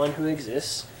 the one who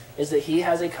exists, is that He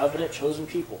has a covenant chosen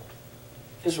people,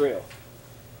 Israel.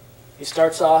 He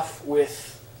starts off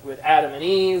with Adam and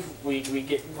Eve. We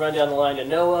run down the line to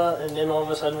Noah, and then all of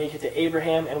a sudden we get to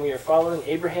Abraham, and we are following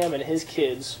Abraham and his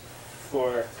kids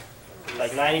for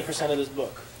like 90% of this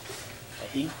book.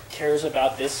 He cares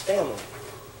about this family.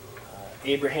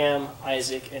 Abraham,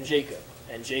 Isaac, and Jacob.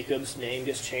 And Jacob's name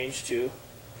gets changed to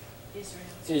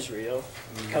Israel.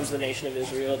 Becomes the nation of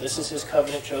Israel. This is his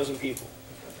covenant chosen people.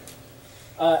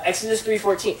 Exodus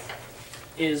 3:14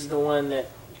 is the one that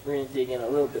we're going to dig in a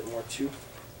little bit more to.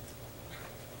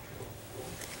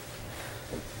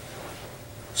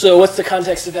 So what's the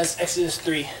context of Exodus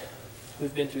 3?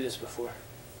 We've been through this before.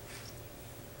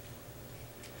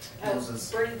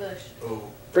 Moses. Burning bush.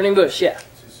 Oh. Burning bush, yeah.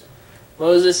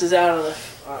 Moses is out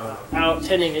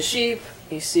tending his sheep.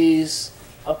 He sees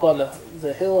up on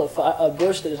the hill a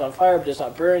bush that is on fire but does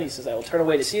not burn. He says, I will turn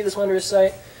away to see this wondrous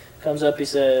sight. Comes up,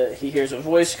 he hears a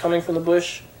voice coming from the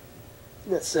bush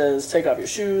that says, take off your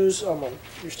shoes,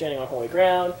 you're standing on holy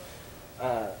ground.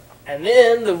 And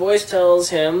then the voice tells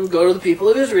him, go to the people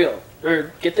of Israel,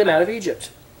 or get them out of Egypt.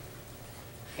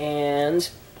 And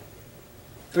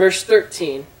verse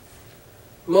 13,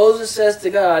 Moses says to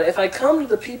God, if I come to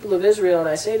the people of Israel and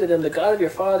I say to them, the God of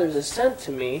your fathers has sent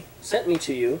me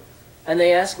to you, and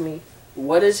they ask me,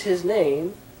 what is his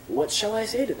name? What shall I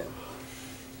say to them?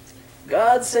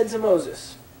 God said to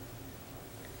Moses,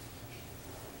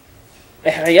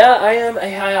 Ehaya, I am,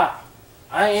 Ehaya.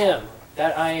 I am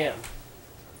that I am.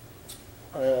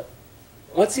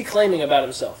 What's he claiming about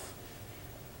himself?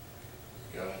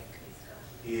 God.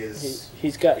 He is. He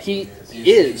is.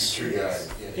 True God.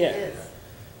 Yeah.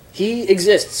 He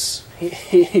exists.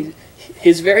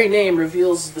 His very name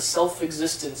reveals the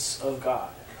self-existence of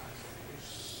God.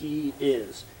 He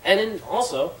is. And then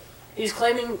also, he's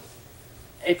claiming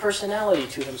a personality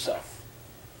to himself.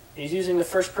 He's using the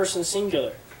first person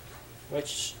singular,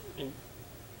 which,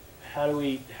 how do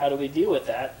we deal with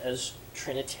that as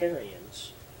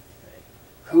Trinitarians? Right?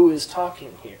 Who is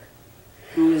talking here?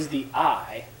 Who is the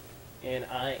I in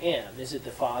I am? Is it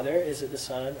the Father, is it the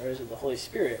Son, or is it the Holy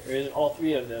Spirit? Or is it all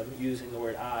three of them using the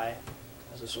word I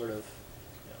as a sort of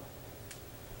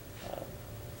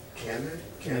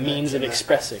means of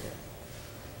expressing it?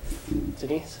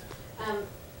 Denise?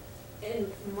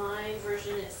 In my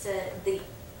version, it said the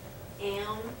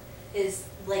am is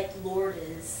like Lord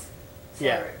is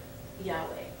for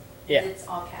Yahweh. Yeah. It's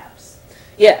all caps.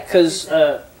 Yeah, because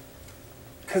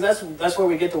that's where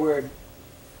we get the word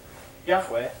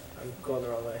Yahweh. I'm going the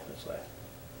wrong way. This way.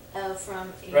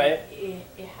 From Right? Ehaye,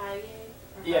 or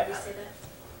Yeah. how do you say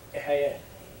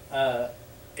that?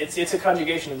 It's a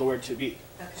conjugation of the word to be.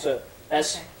 Okay. So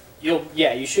that's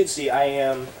Okay. you should see I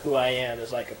am who I am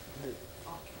as like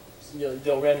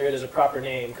they'll render it as a proper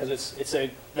name because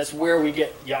that's where we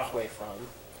get Yahweh from,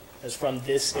 is from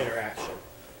this interaction.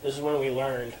 This is when we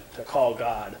learned to call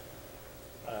God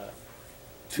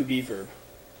to be verb.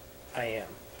 I am.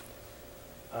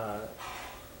 Well,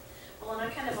 and I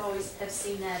kind of always have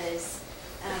seen that as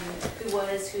who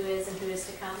was, who is, and who is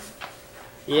to come.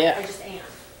 Yeah. I just am.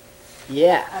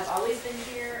 Yeah. I've always been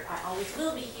here, I always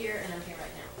will be here, and I'm here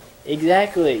right now.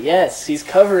 Exactly. Yes. He's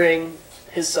covering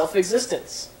his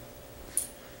self-existence.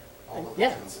 All of the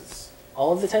Yeah. tenses.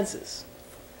 All of the tenses.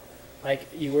 Like,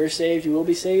 you were saved, you will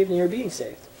be saved, and you're being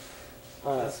saved.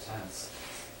 That's tense.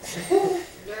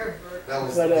 That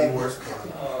was But, the worst part.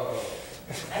 Oh.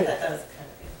 I thought that was kind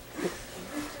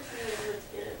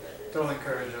Don't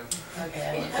encourage him. of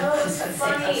okay. Oh, it's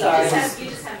funny. I'm You sorry.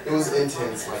 just have It was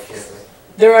intense, like camping.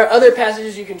 There are other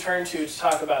passages you can turn to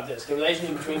talk about this. The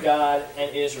relationship between God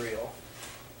and Israel.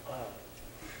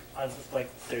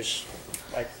 There's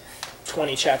like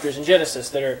 20 chapters in Genesis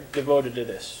that are devoted to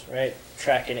this, right?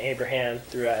 Tracking Abraham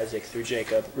through Isaac, through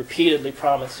Jacob, repeatedly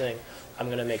promising, I'm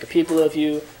going to make a people of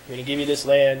you, I'm going to give you this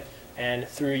land, and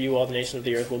through you all the nations of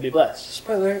the earth will be blessed.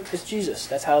 Spoiler, it's Jesus.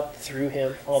 That's how through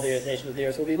him all the nations of the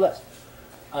earth will be blessed.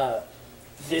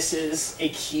 This is a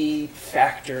key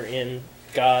factor in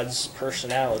God's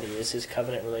personality, is his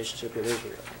covenant relationship with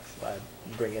Israel. I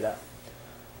bring it up.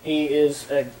 He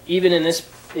is, even in this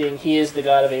thing, he is the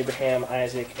God of Abraham,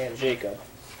 Isaac, and Jacob.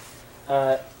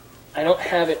 I don't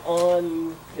have it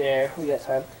on there. We got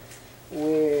time.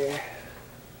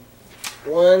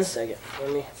 One second.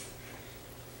 Let me.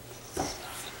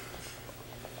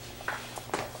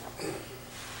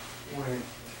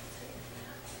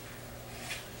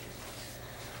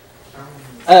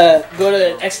 Go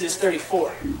to Exodus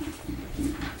 34.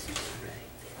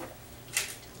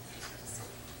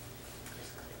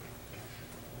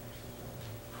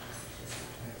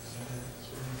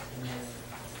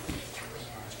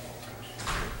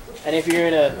 And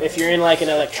if you're in like an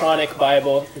electronic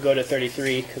Bible, go to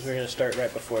 33 because we're going to start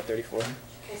right before 34. Okay,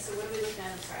 so what are we looking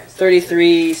at? I'm sorry.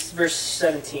 33 verse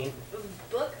 17.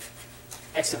 Book?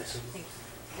 Exodus.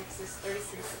 Exodus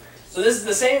 36. So this is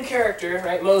the same character,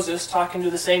 right? Moses talking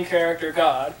to the same character,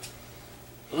 God.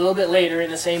 A little bit later in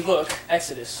the same book,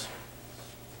 Exodus.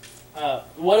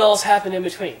 What else happened in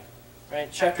between? Right?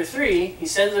 Chapter 3, he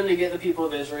sends them to get the people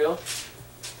of Israel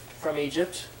from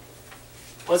Egypt.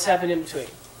 What's happened in between?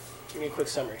 Give me a quick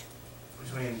summary.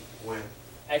 Between when?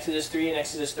 Exodus 3 and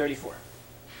Exodus 34.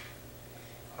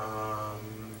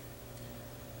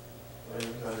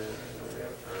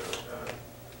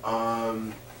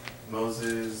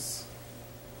 Moses.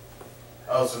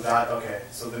 Oh, so God. Okay,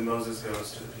 so then Moses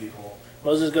goes to the people.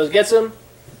 Moses goes, gets them.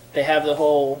 They have the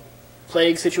whole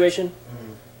plague situation.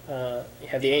 Mm-hmm. You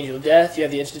have the angel of death. You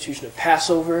have the institution of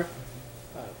Passover.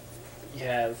 You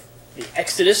have the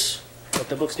Exodus, what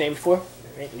the book's named for,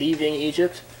 right? Leaving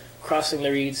Egypt, crossing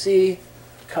the Red Sea,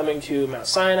 coming to Mount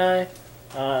Sinai.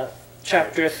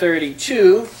 Chapter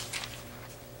 32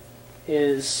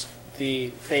 is the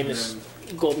famous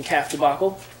golden calf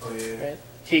debacle. Oh, yeah. Right?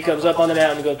 He comes up on the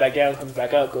mountain, goes back down, comes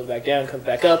back up, goes back down, comes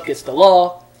back up, gets the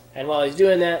law, and while he's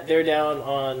doing that, they're down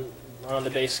on the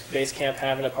base camp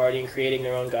having a party and creating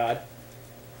their own god.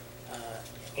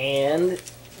 And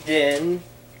then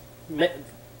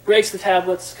breaks the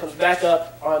tablets, comes back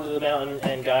up onto the mountain,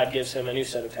 and God gives him a new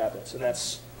set of tablets, and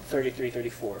that's 33,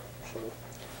 34.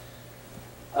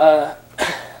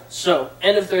 So,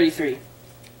 end of 33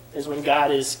 is when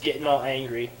God is getting all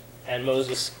angry, and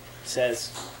Moses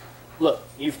says, look,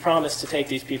 you've promised to take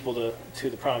these people to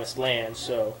the promised land,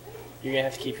 so you're going to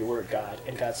have to keep your word, God.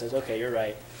 And God says, okay, you're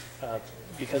right.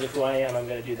 Because of who I am, I'm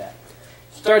going to do that.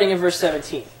 Starting in verse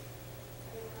 17.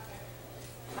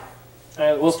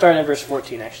 We'll start in verse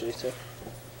 14, actually. So.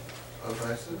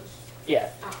 Of Exodus? Yeah,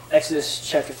 Exodus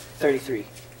chapter 33,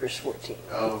 verse 14.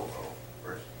 Oh.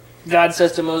 God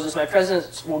says to Moses, my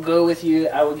presence will go with you,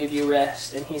 I will give you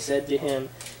rest. And he said to him,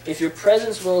 if your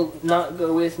presence will not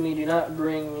go with me, do not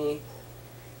bring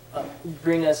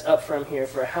us up from here.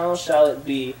 For how shall it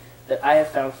be that I have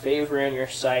found favor in your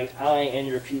sight, I and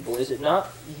your people? Is it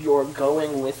not your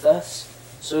going with us,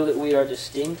 so that we are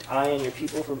distinct, I and your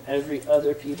people, from every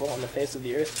other people on the face of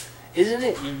the earth? Isn't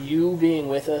it you being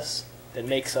with us that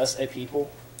makes us a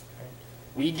people?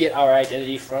 We get our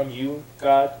identity from you,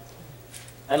 God.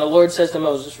 And the Lord says to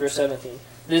Moses, verse 17,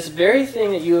 this very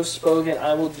thing that you have spoken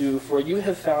I will do, for you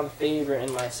have found favor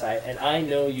in my sight, and I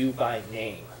know you by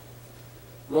name.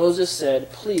 Moses said,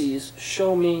 please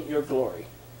show me your glory.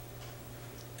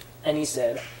 And he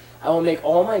said, I will make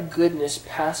all my goodness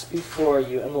pass before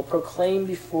you, and will proclaim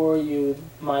before you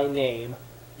my name,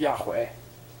 Yahweh.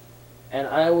 And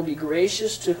I will be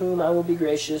gracious to whom I will be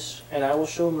gracious, and I will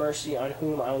show mercy on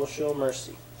whom I will show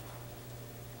mercy.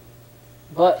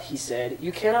 But, he said,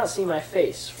 you cannot see my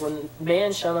face, for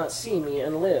man shall not see me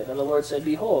and live. And the Lord said,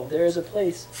 behold, there is a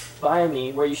place by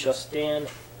me where you shall stand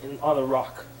on the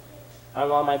rock. And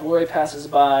while my glory passes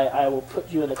by, I will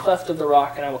put you in the cleft of the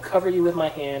rock, and I will cover you with my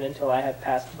hand until I have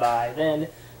passed by. Then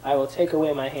I will take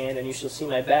away my hand, and you shall see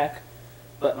my back,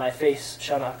 but my face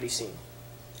shall not be seen.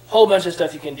 Whole bunch of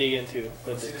stuff you can dig into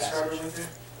with this passage.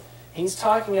 He's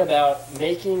talking about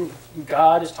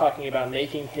God is talking about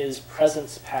making his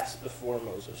presence pass before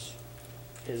Moses.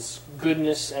 His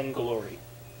goodness and glory.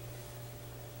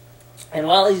 And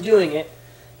while he's doing it,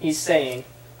 he's saying,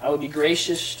 I will be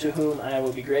gracious to whom I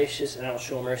will be gracious, and I will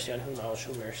show mercy on whom I will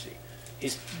show mercy.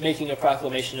 He's making a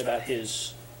proclamation about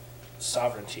his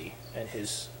sovereignty and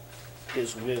his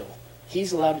will.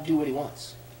 He's allowed to do what he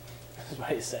wants. That's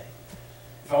what he's saying.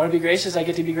 If I want to be gracious, I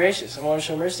get to be gracious. If I want to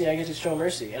show mercy, I get to show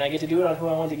mercy. And I get to do it on who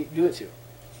I want to do it to.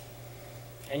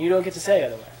 And you don't get to say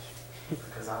otherwise.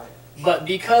 But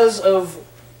because of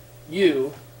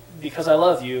you, because I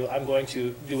love you, I'm going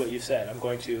to do what you've said. I'm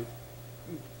going to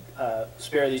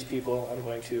spare these people. I'm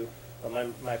going to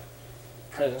let my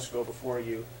presence go before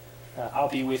you. I'll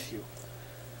be with you.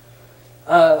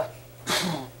 But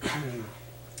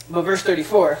verse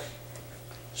 34,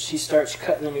 she starts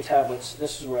cutting the new tablets.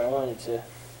 This is where I wanted to...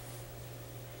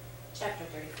 Chapter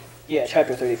 34. Yeah,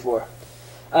 chapter 34.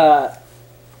 God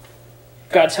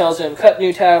tells him, cut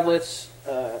new tablets,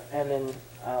 and then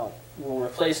we'll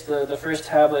replace the first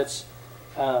tablets.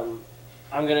 I'm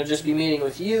going to just be meeting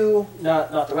with you,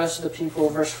 not the rest of the people.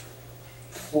 Verse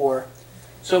 4.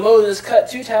 So Moses cut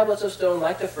 2 tablets of stone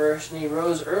like the first, and he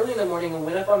rose early in the morning and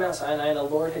went up on Mount Sinai, and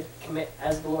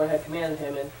as the Lord had commanded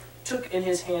him, and took in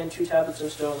his hand 2 tablets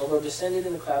of stone. The Lord descended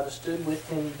in the cloud and stood with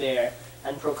him there,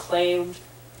 and proclaimed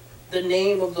the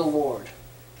name of the Lord,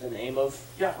 the name of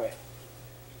Yahweh.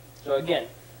 So again,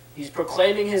 he's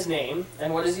proclaiming his name,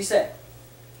 and what does he say?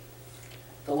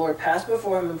 The Lord passed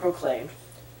before him and proclaimed,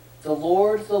 the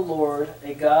Lord,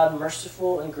 a God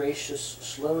merciful and gracious,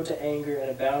 slow to anger and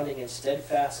abounding in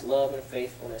steadfast love and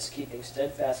faithfulness, keeping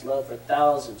steadfast love for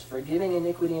thousands, forgiving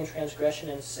iniquity and transgression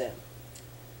and sin.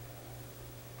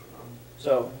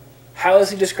 So, how is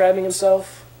he describing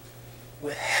himself?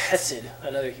 With hesed,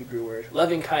 another Hebrew word.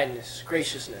 Loving kindness,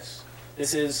 graciousness.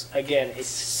 This is, again, a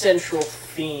central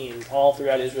theme all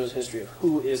throughout Israel's history of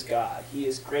who is God. He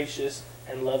is gracious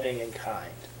and loving and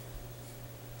kind.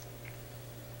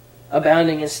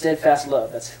 Abounding in steadfast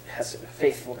love, that's hesed,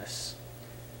 faithfulness.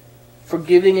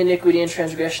 Forgiving iniquity and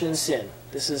transgression and sin.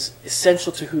 This is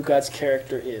essential to who God's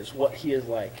character is, what he is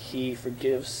like. He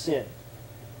forgives sin.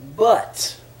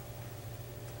 But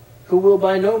who will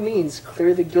by no means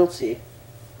clear the guilty,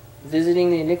 visiting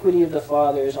the iniquity of the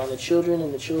fathers on the children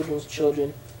and the children's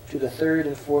children to the third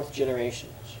and fourth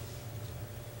generations.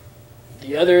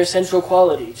 The other essential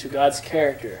quality to God's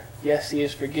character, yes, he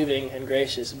is forgiving and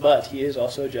gracious, but he is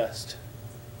also just.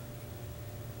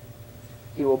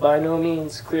 He will by no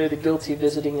means clear the guilty,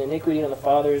 visiting the iniquity on the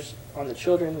fathers, on the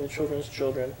children and the children's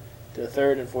children to the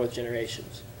third and fourth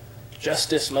generations.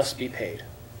 Justice must be paid.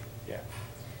 Yeah.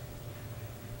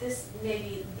 This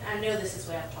maybe, I know this is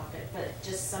way off topic, but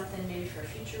just something maybe for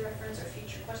future reference or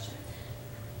future question.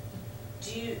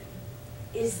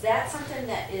 Is that something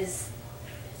that is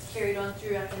carried on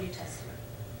throughout the New Testament?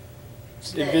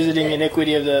 Visiting the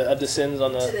iniquity of the sins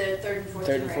on the to the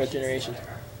third and fourth generations.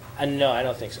 No, I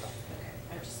don't think so. Okay,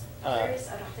 I'm just curious.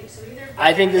 I don't think so either. But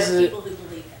I think there this are is people who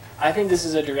believe that. I think this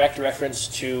is a direct reference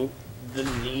to the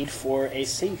need for a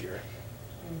savior.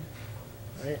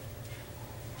 Right?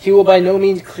 He will by no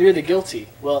means clear the guilty.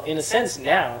 Well, in a sense,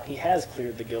 now he has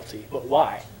cleared the guilty. But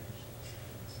why?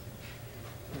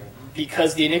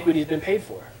 Because the iniquity has been paid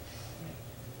for.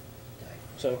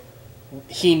 So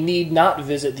he need not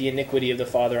visit the iniquity of the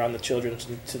father on the children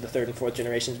to the third and fourth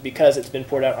generations because it's been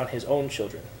poured out on his own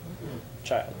children,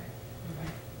 child.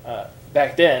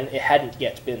 Back then, it hadn't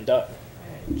yet been done.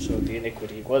 So the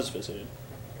iniquity was visited.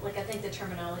 Like, I think the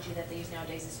terminology that they use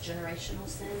nowadays is generational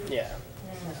sin. Yeah.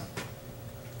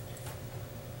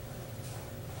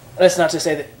 That's not to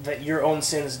say that your own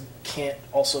sins can't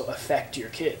also affect your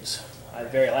kids.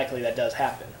 Very likely that does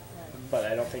happen. But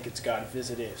I don't think it's God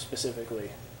visited specifically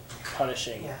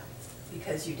punishing. Yeah,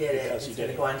 because you did it, it's going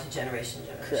to go on to generation.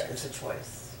 Correct. It's a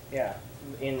choice. Yeah.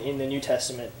 In the New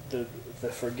Testament, the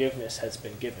forgiveness has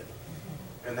been given.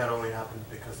 And that only happened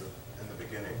because of, in the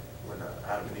beginning, when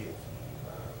Adam and Eve,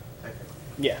 technically.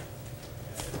 Yeah.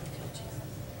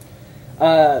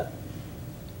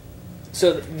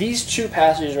 So these two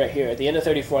passages right here, at the end of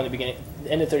 34 and the beginning,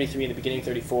 the end of 33 and the beginning of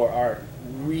 34, are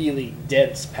really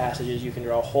dense passages. You can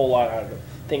draw a whole lot out of them.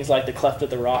 Things like the cleft of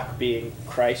the rock being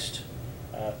Christ,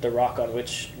 the rock on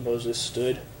which Moses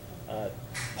stood.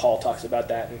 Paul talks about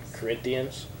that in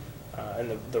Corinthians,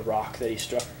 and the rock that he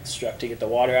struck to get the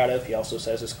water out of. He also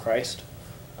says is Christ.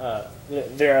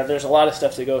 There's a lot of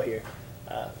stuff to go here.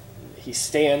 He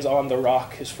stands on the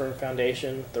rock, his firm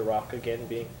foundation. The rock again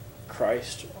being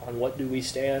Christ. On what do we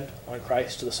stand? On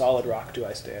Christ, the solid rock do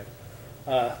I stand.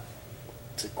 To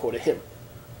quote a hymn.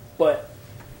 But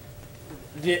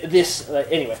these are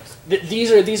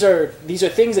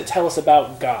things that tell us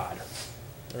about God,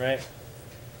 right?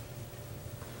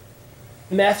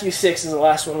 Matthew 6 is the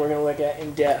last one we're going to look at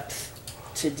in depth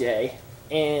today,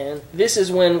 and this is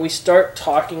when we start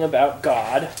talking about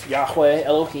God, Yahweh,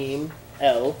 Elohim,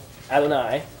 El,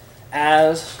 Adonai,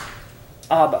 as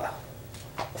Abba,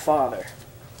 the Father.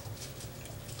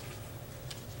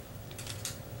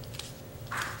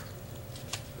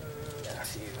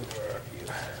 Matthew, where are you?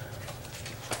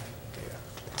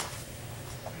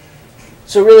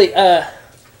 So really,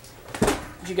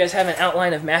 do you guys have an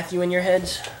outline of Matthew in your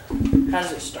heads? How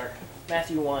does it start?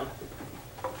 Matthew 1.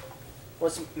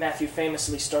 What's Matthew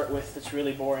famously start with that's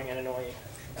really boring and annoying?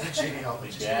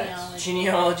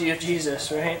 Genealogy of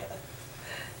Jesus, right?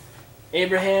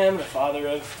 Abraham, the father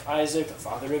of Isaac, the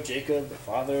father of Jacob, the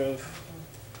father of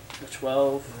the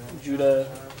 12, Judah.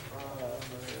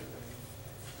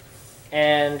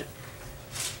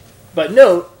 But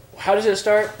note, how does it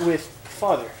start with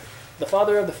father? The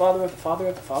father of the father of the father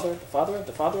of the father of the father of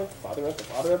the father of the father of the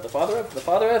father of the father of the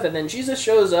father of, and then Jesus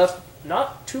shows up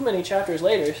not too many chapters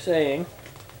later saying,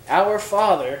 "Our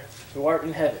Father who art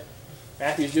in heaven."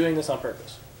 Matthew's doing this on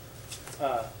purpose.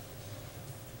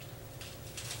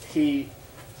 He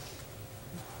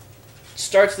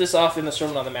starts this off in the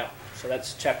Sermon on the Mount. So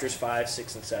that's chapters 5,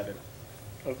 6, and 7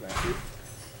 of Matthew.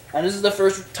 And this is the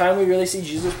first time we really see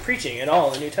Jesus preaching at all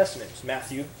in the New Testament. It's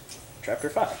Matthew chapter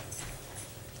 5.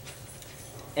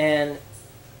 And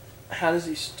how does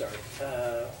he start?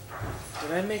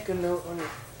 Did I make a note on your...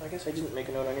 I guess I didn't make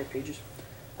a note on your pages.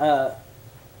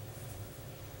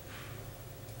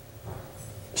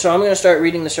 So I'm going to start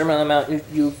reading the Sermon on the Mount.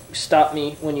 You stop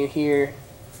me when you hear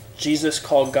Jesus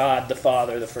call God the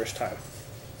Father the first time.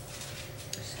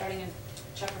 Starting in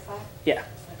chapter 5? Yeah.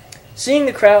 Okay. Seeing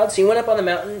the crowds, he went up on the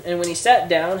mountain, and when he sat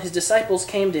down, his disciples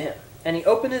came to him. And he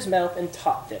opened his mouth and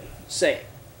taught them, saying,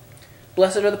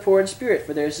 Blessed are the poor in spirit,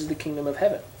 for theirs is the kingdom of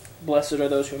heaven. Blessed are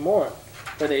those who mourn,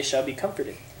 for they shall be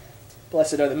comforted.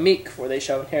 Blessed are the meek, for they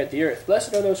shall inherit the earth.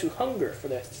 Blessed are those who hunger for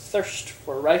their thirst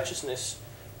for righteousness.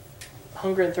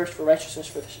 Hunger and thirst for righteousness,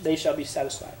 for they shall be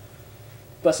satisfied.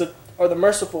 Blessed are the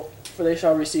merciful, for they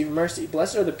shall receive mercy.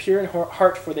 Blessed are the pure in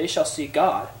heart, for they shall see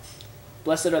God.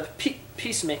 Blessed are the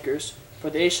peacemakers, for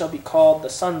they shall be called the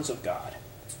sons of God.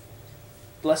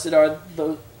 Blessed are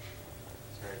those...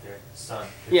 Right there. Son.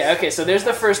 Yeah, okay, so there's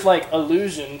the first,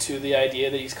 allusion to the idea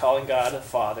that he's calling God a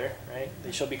father, right?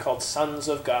 They shall be called sons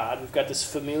of God. We've got this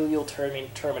familial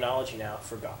terminology now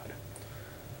for God.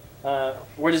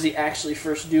 Where does he actually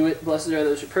first do it? Blessed are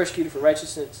those who are persecuted for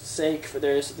righteousness' sake, for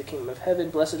theirs is the kingdom of heaven.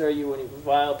 Blessed are you when you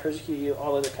revile, persecute you,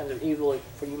 all other kinds of evil.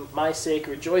 For you, my sake,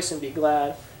 rejoice and be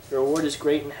glad. Your reward is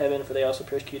great in heaven, for they also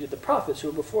persecuted the prophets who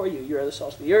were before you. You are the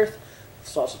salt of the earth. The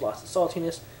salt has lost its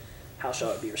saltiness. How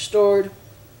shall it be restored?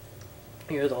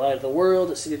 You are the light of the world.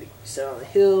 The city set on the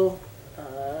hill.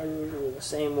 In the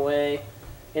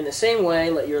same way,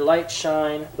 let your light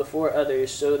shine before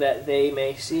others, so that they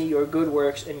may see your good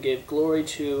works and give glory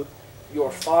to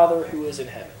your Father who is in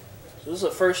heaven. So this is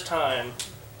the first time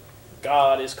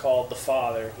God is called the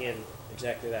Father in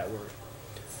exactly that word.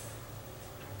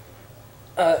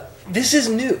 This is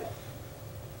new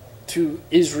to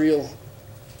Israel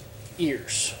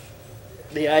ears.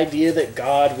 The idea that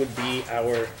God would be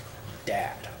our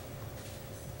dad.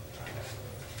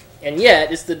 And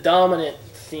yet, it's the dominant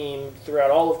theme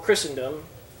throughout all of Christendom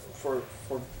for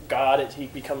God. He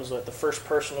becomes the first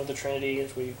person of the Trinity,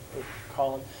 as we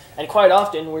call him. And quite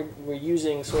often, we're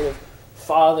using sort of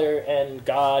Father and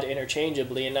God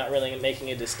interchangeably and not really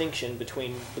making a distinction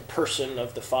between the person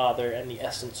of the Father and the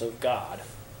essence of God.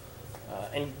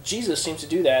 And Jesus seems to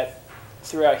do that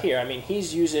throughout here. I mean,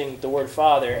 he's using the word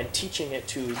Father and teaching it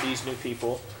to these new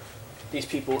people, these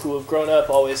people who have grown up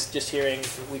always just hearing,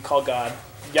 we call God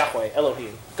Yahweh,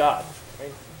 Elohim, God.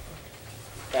 Right?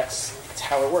 That's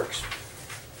how it works.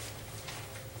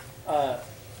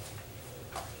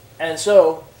 And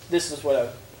so, this is what I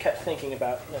kept thinking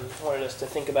about and wanted us to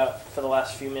think about for the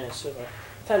last few minutes of our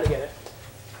time together.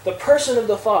 The person of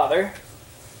the Father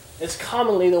is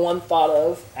commonly the one thought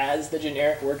of as the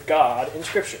generic word God in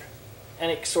Scripture. And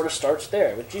it sort of starts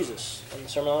there with Jesus in the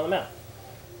Sermon on the Mount.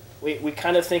 We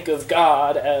kind of think of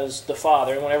God as the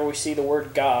Father, and whenever we see the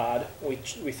word God, we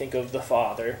think of the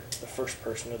Father, the first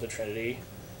person of the Trinity.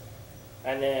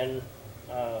 And then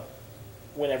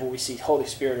whenever we see Holy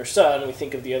Spirit or Son, we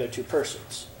think of the other two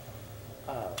persons.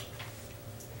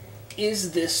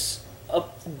 Is this a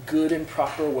good and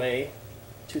proper way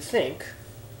to think,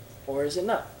 or is it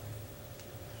not?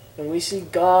 When we see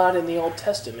God in the Old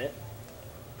Testament,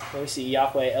 when we see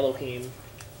Yahweh, Elohim,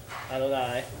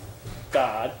 Adonai,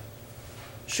 God,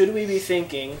 should we be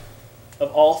thinking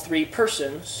of all three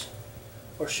persons,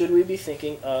 or should we be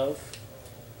thinking of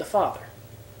the Father?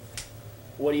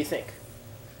 What do you think?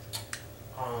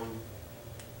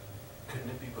 Couldn't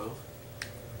it be both?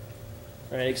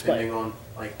 All right, explain.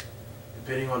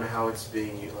 Depending on how it's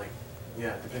being used,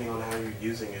 depending on how you're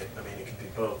using it, I mean, it could be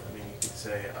both. I mean, you could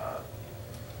say,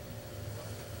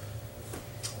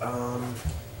 I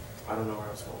don't know where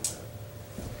I was going with that.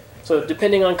 So,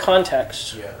 depending on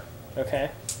context. Yeah. Okay.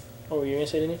 What were you going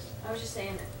to say, Denise? I was just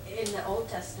saying, in the Old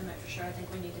Testament, for sure, I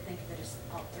think we need to think of it as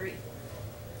all three.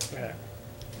 Okay.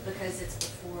 Because it's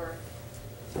before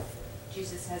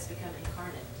Jesus has become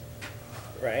incarnate.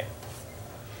 Right.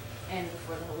 And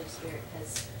before the Holy Spirit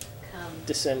has come.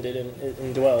 Descended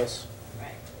and dwells.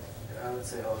 Right. I would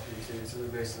say all three too, simply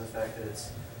based on the fact that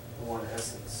it's one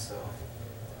essence. So,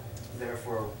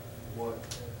 therefore, what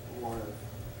one of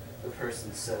the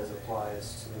persons says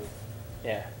applies to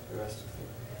the rest of them.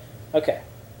 Okay.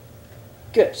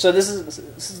 Good. So this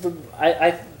is the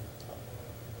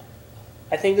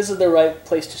I think this is the right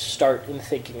place to start in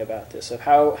thinking about this, of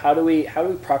how do we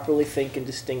properly think and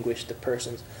distinguish the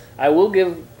persons. I will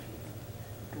give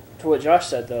to what Josh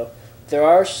said though. There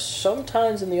are some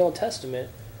times in the Old Testament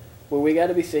where we got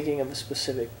to be thinking of a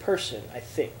specific person, I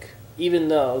think, even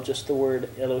though just the word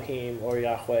Elohim or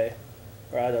Yahweh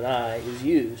or Adonai is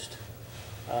used.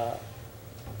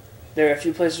 There are a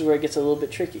few places where it gets a little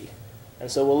bit tricky,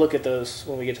 and so we'll look at those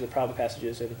when we get to the problem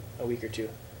passages in a week or two.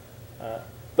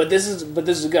 But But this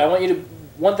is good. I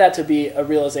want that to be a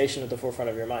realization at the forefront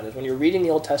of your mind. Is when you're reading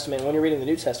the Old Testament, when you're reading the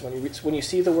New Testament, when you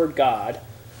see the word God,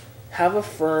 have a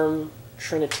firm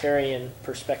Trinitarian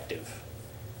perspective.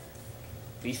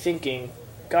 Be thinking,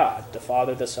 God, the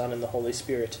Father, the Son, and the Holy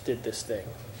Spirit did this thing.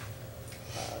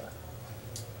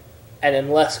 And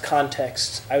unless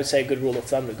context, I would say a good rule of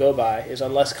thumb to go by is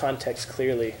unless context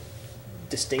clearly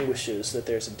distinguishes that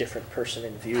there's a different person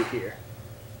in view here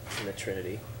in the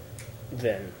Trinity,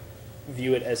 then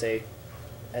view it as an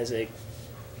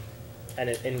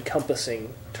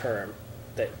encompassing term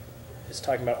that is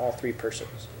talking about all three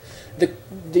persons.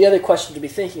 The other question to be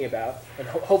thinking about, and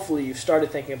hopefully you've started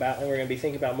thinking about, and we're going to be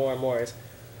thinking about more and more, is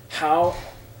how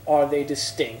are they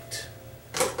distinct,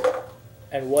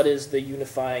 and what is the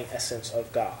unifying essence of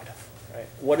God? Right?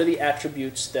 What are the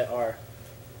attributes that are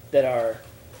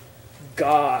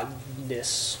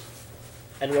godness,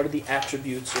 and what are the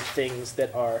attributes or things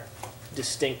that are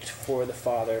distinct for the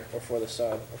Father or for the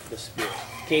Son or for the Spirit?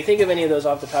 Can you think of any of those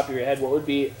off the top of your head? What would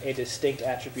be a distinct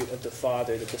attribute of the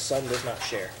Father that the Son does not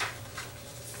share?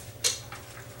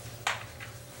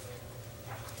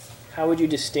 How do you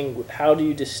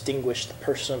distinguish the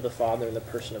person of the Father and the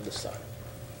person of the Son?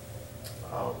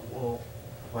 Well,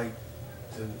 like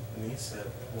Denise said,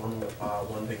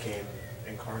 one became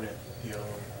incarnate. The other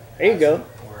one. There you go.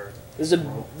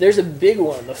 There's a big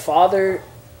one. The Father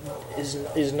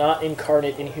is not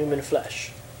incarnate in human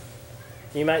flesh.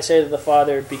 You might say that the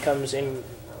Father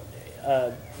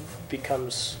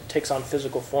takes on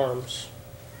physical forms,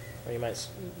 or you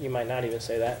might not even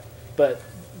say that. But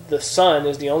the Son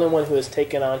is the only one who has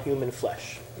taken on human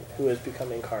flesh, who has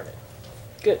become incarnate.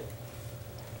 Good.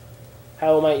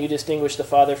 How might you distinguish the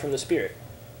Father from the Spirit?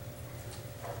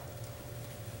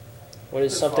 What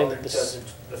is something that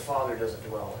the Father doesn't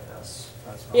dwell in us.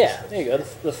 Yeah, there you go.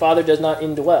 The Father does not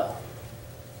indwell.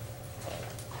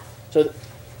 So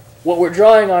what we're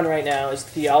drawing on right now is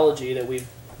theology that we've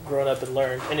grown up and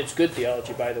learned, and it's good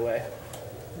theology, by the way.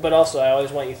 But also, I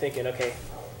always want you thinking, okay,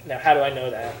 now how do I know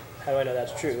that? How do I know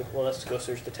that's true? Well, let's go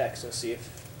search the text and see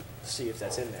if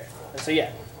that's in there. And so,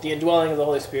 yeah, the indwelling of the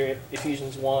Holy Spirit,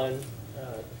 Ephesians 1,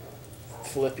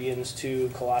 Philippians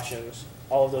 2, Colossians,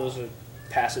 all of those are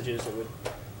passages that would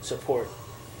support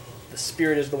the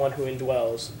Spirit is the one who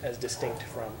indwells as distinct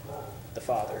from the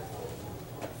Father.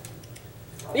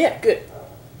 But yeah, good.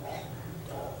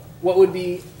 What would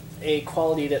be a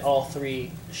quality that all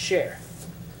three share?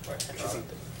 Or attribute them?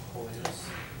 Holiness.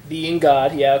 Being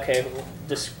God, yeah, okay.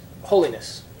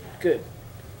 Holiness, good.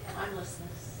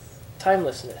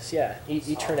 Timelessness, yeah.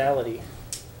 Eternality.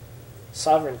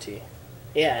 Sovereignty.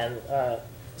 Yeah, and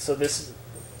so this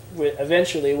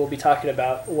eventually we'll be talking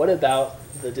about what about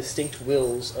the distinct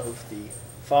wills of the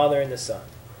Father and the Son.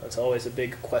 That's always a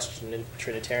big question in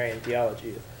Trinitarian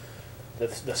theology.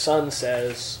 The Son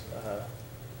says,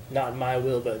 not my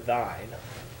will but thine.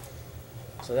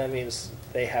 So that means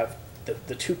they have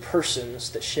the two persons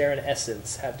that share an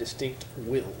essence have distinct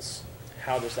wills.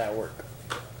 How does that work?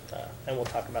 And we'll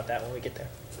talk about that when we get there.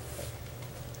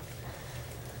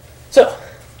 So,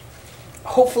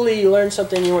 hopefully you learned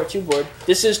something, you weren't too bored.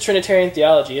 This is Trinitarian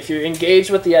theology. If you're engaged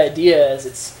with the ideas,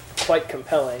 it's quite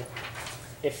compelling.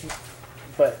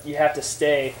 But you have to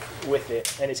stay with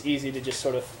it, and it's easy to just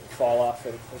sort of fall off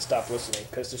and stop listening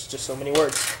because there's just so many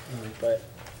words. Mm-hmm. But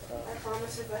I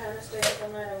promise if I hadn't stayed up all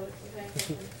night, I would have been paying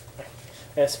attention.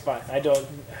 That's fine. I don't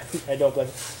blame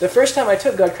you. The first time I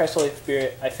took God, Christ, Holy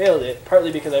Spirit, I failed it, partly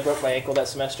because I broke my ankle that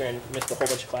semester and missed a whole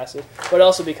bunch of classes, but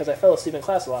also because I fell asleep in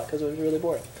class a lot because it was really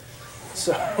boring.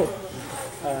 So,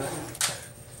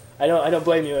 I don't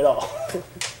blame you at all.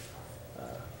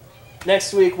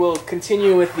 Next week, we'll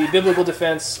continue with the biblical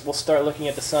defense. We'll start looking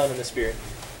at the Son and the Spirit.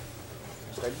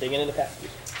 Start digging into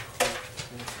passages.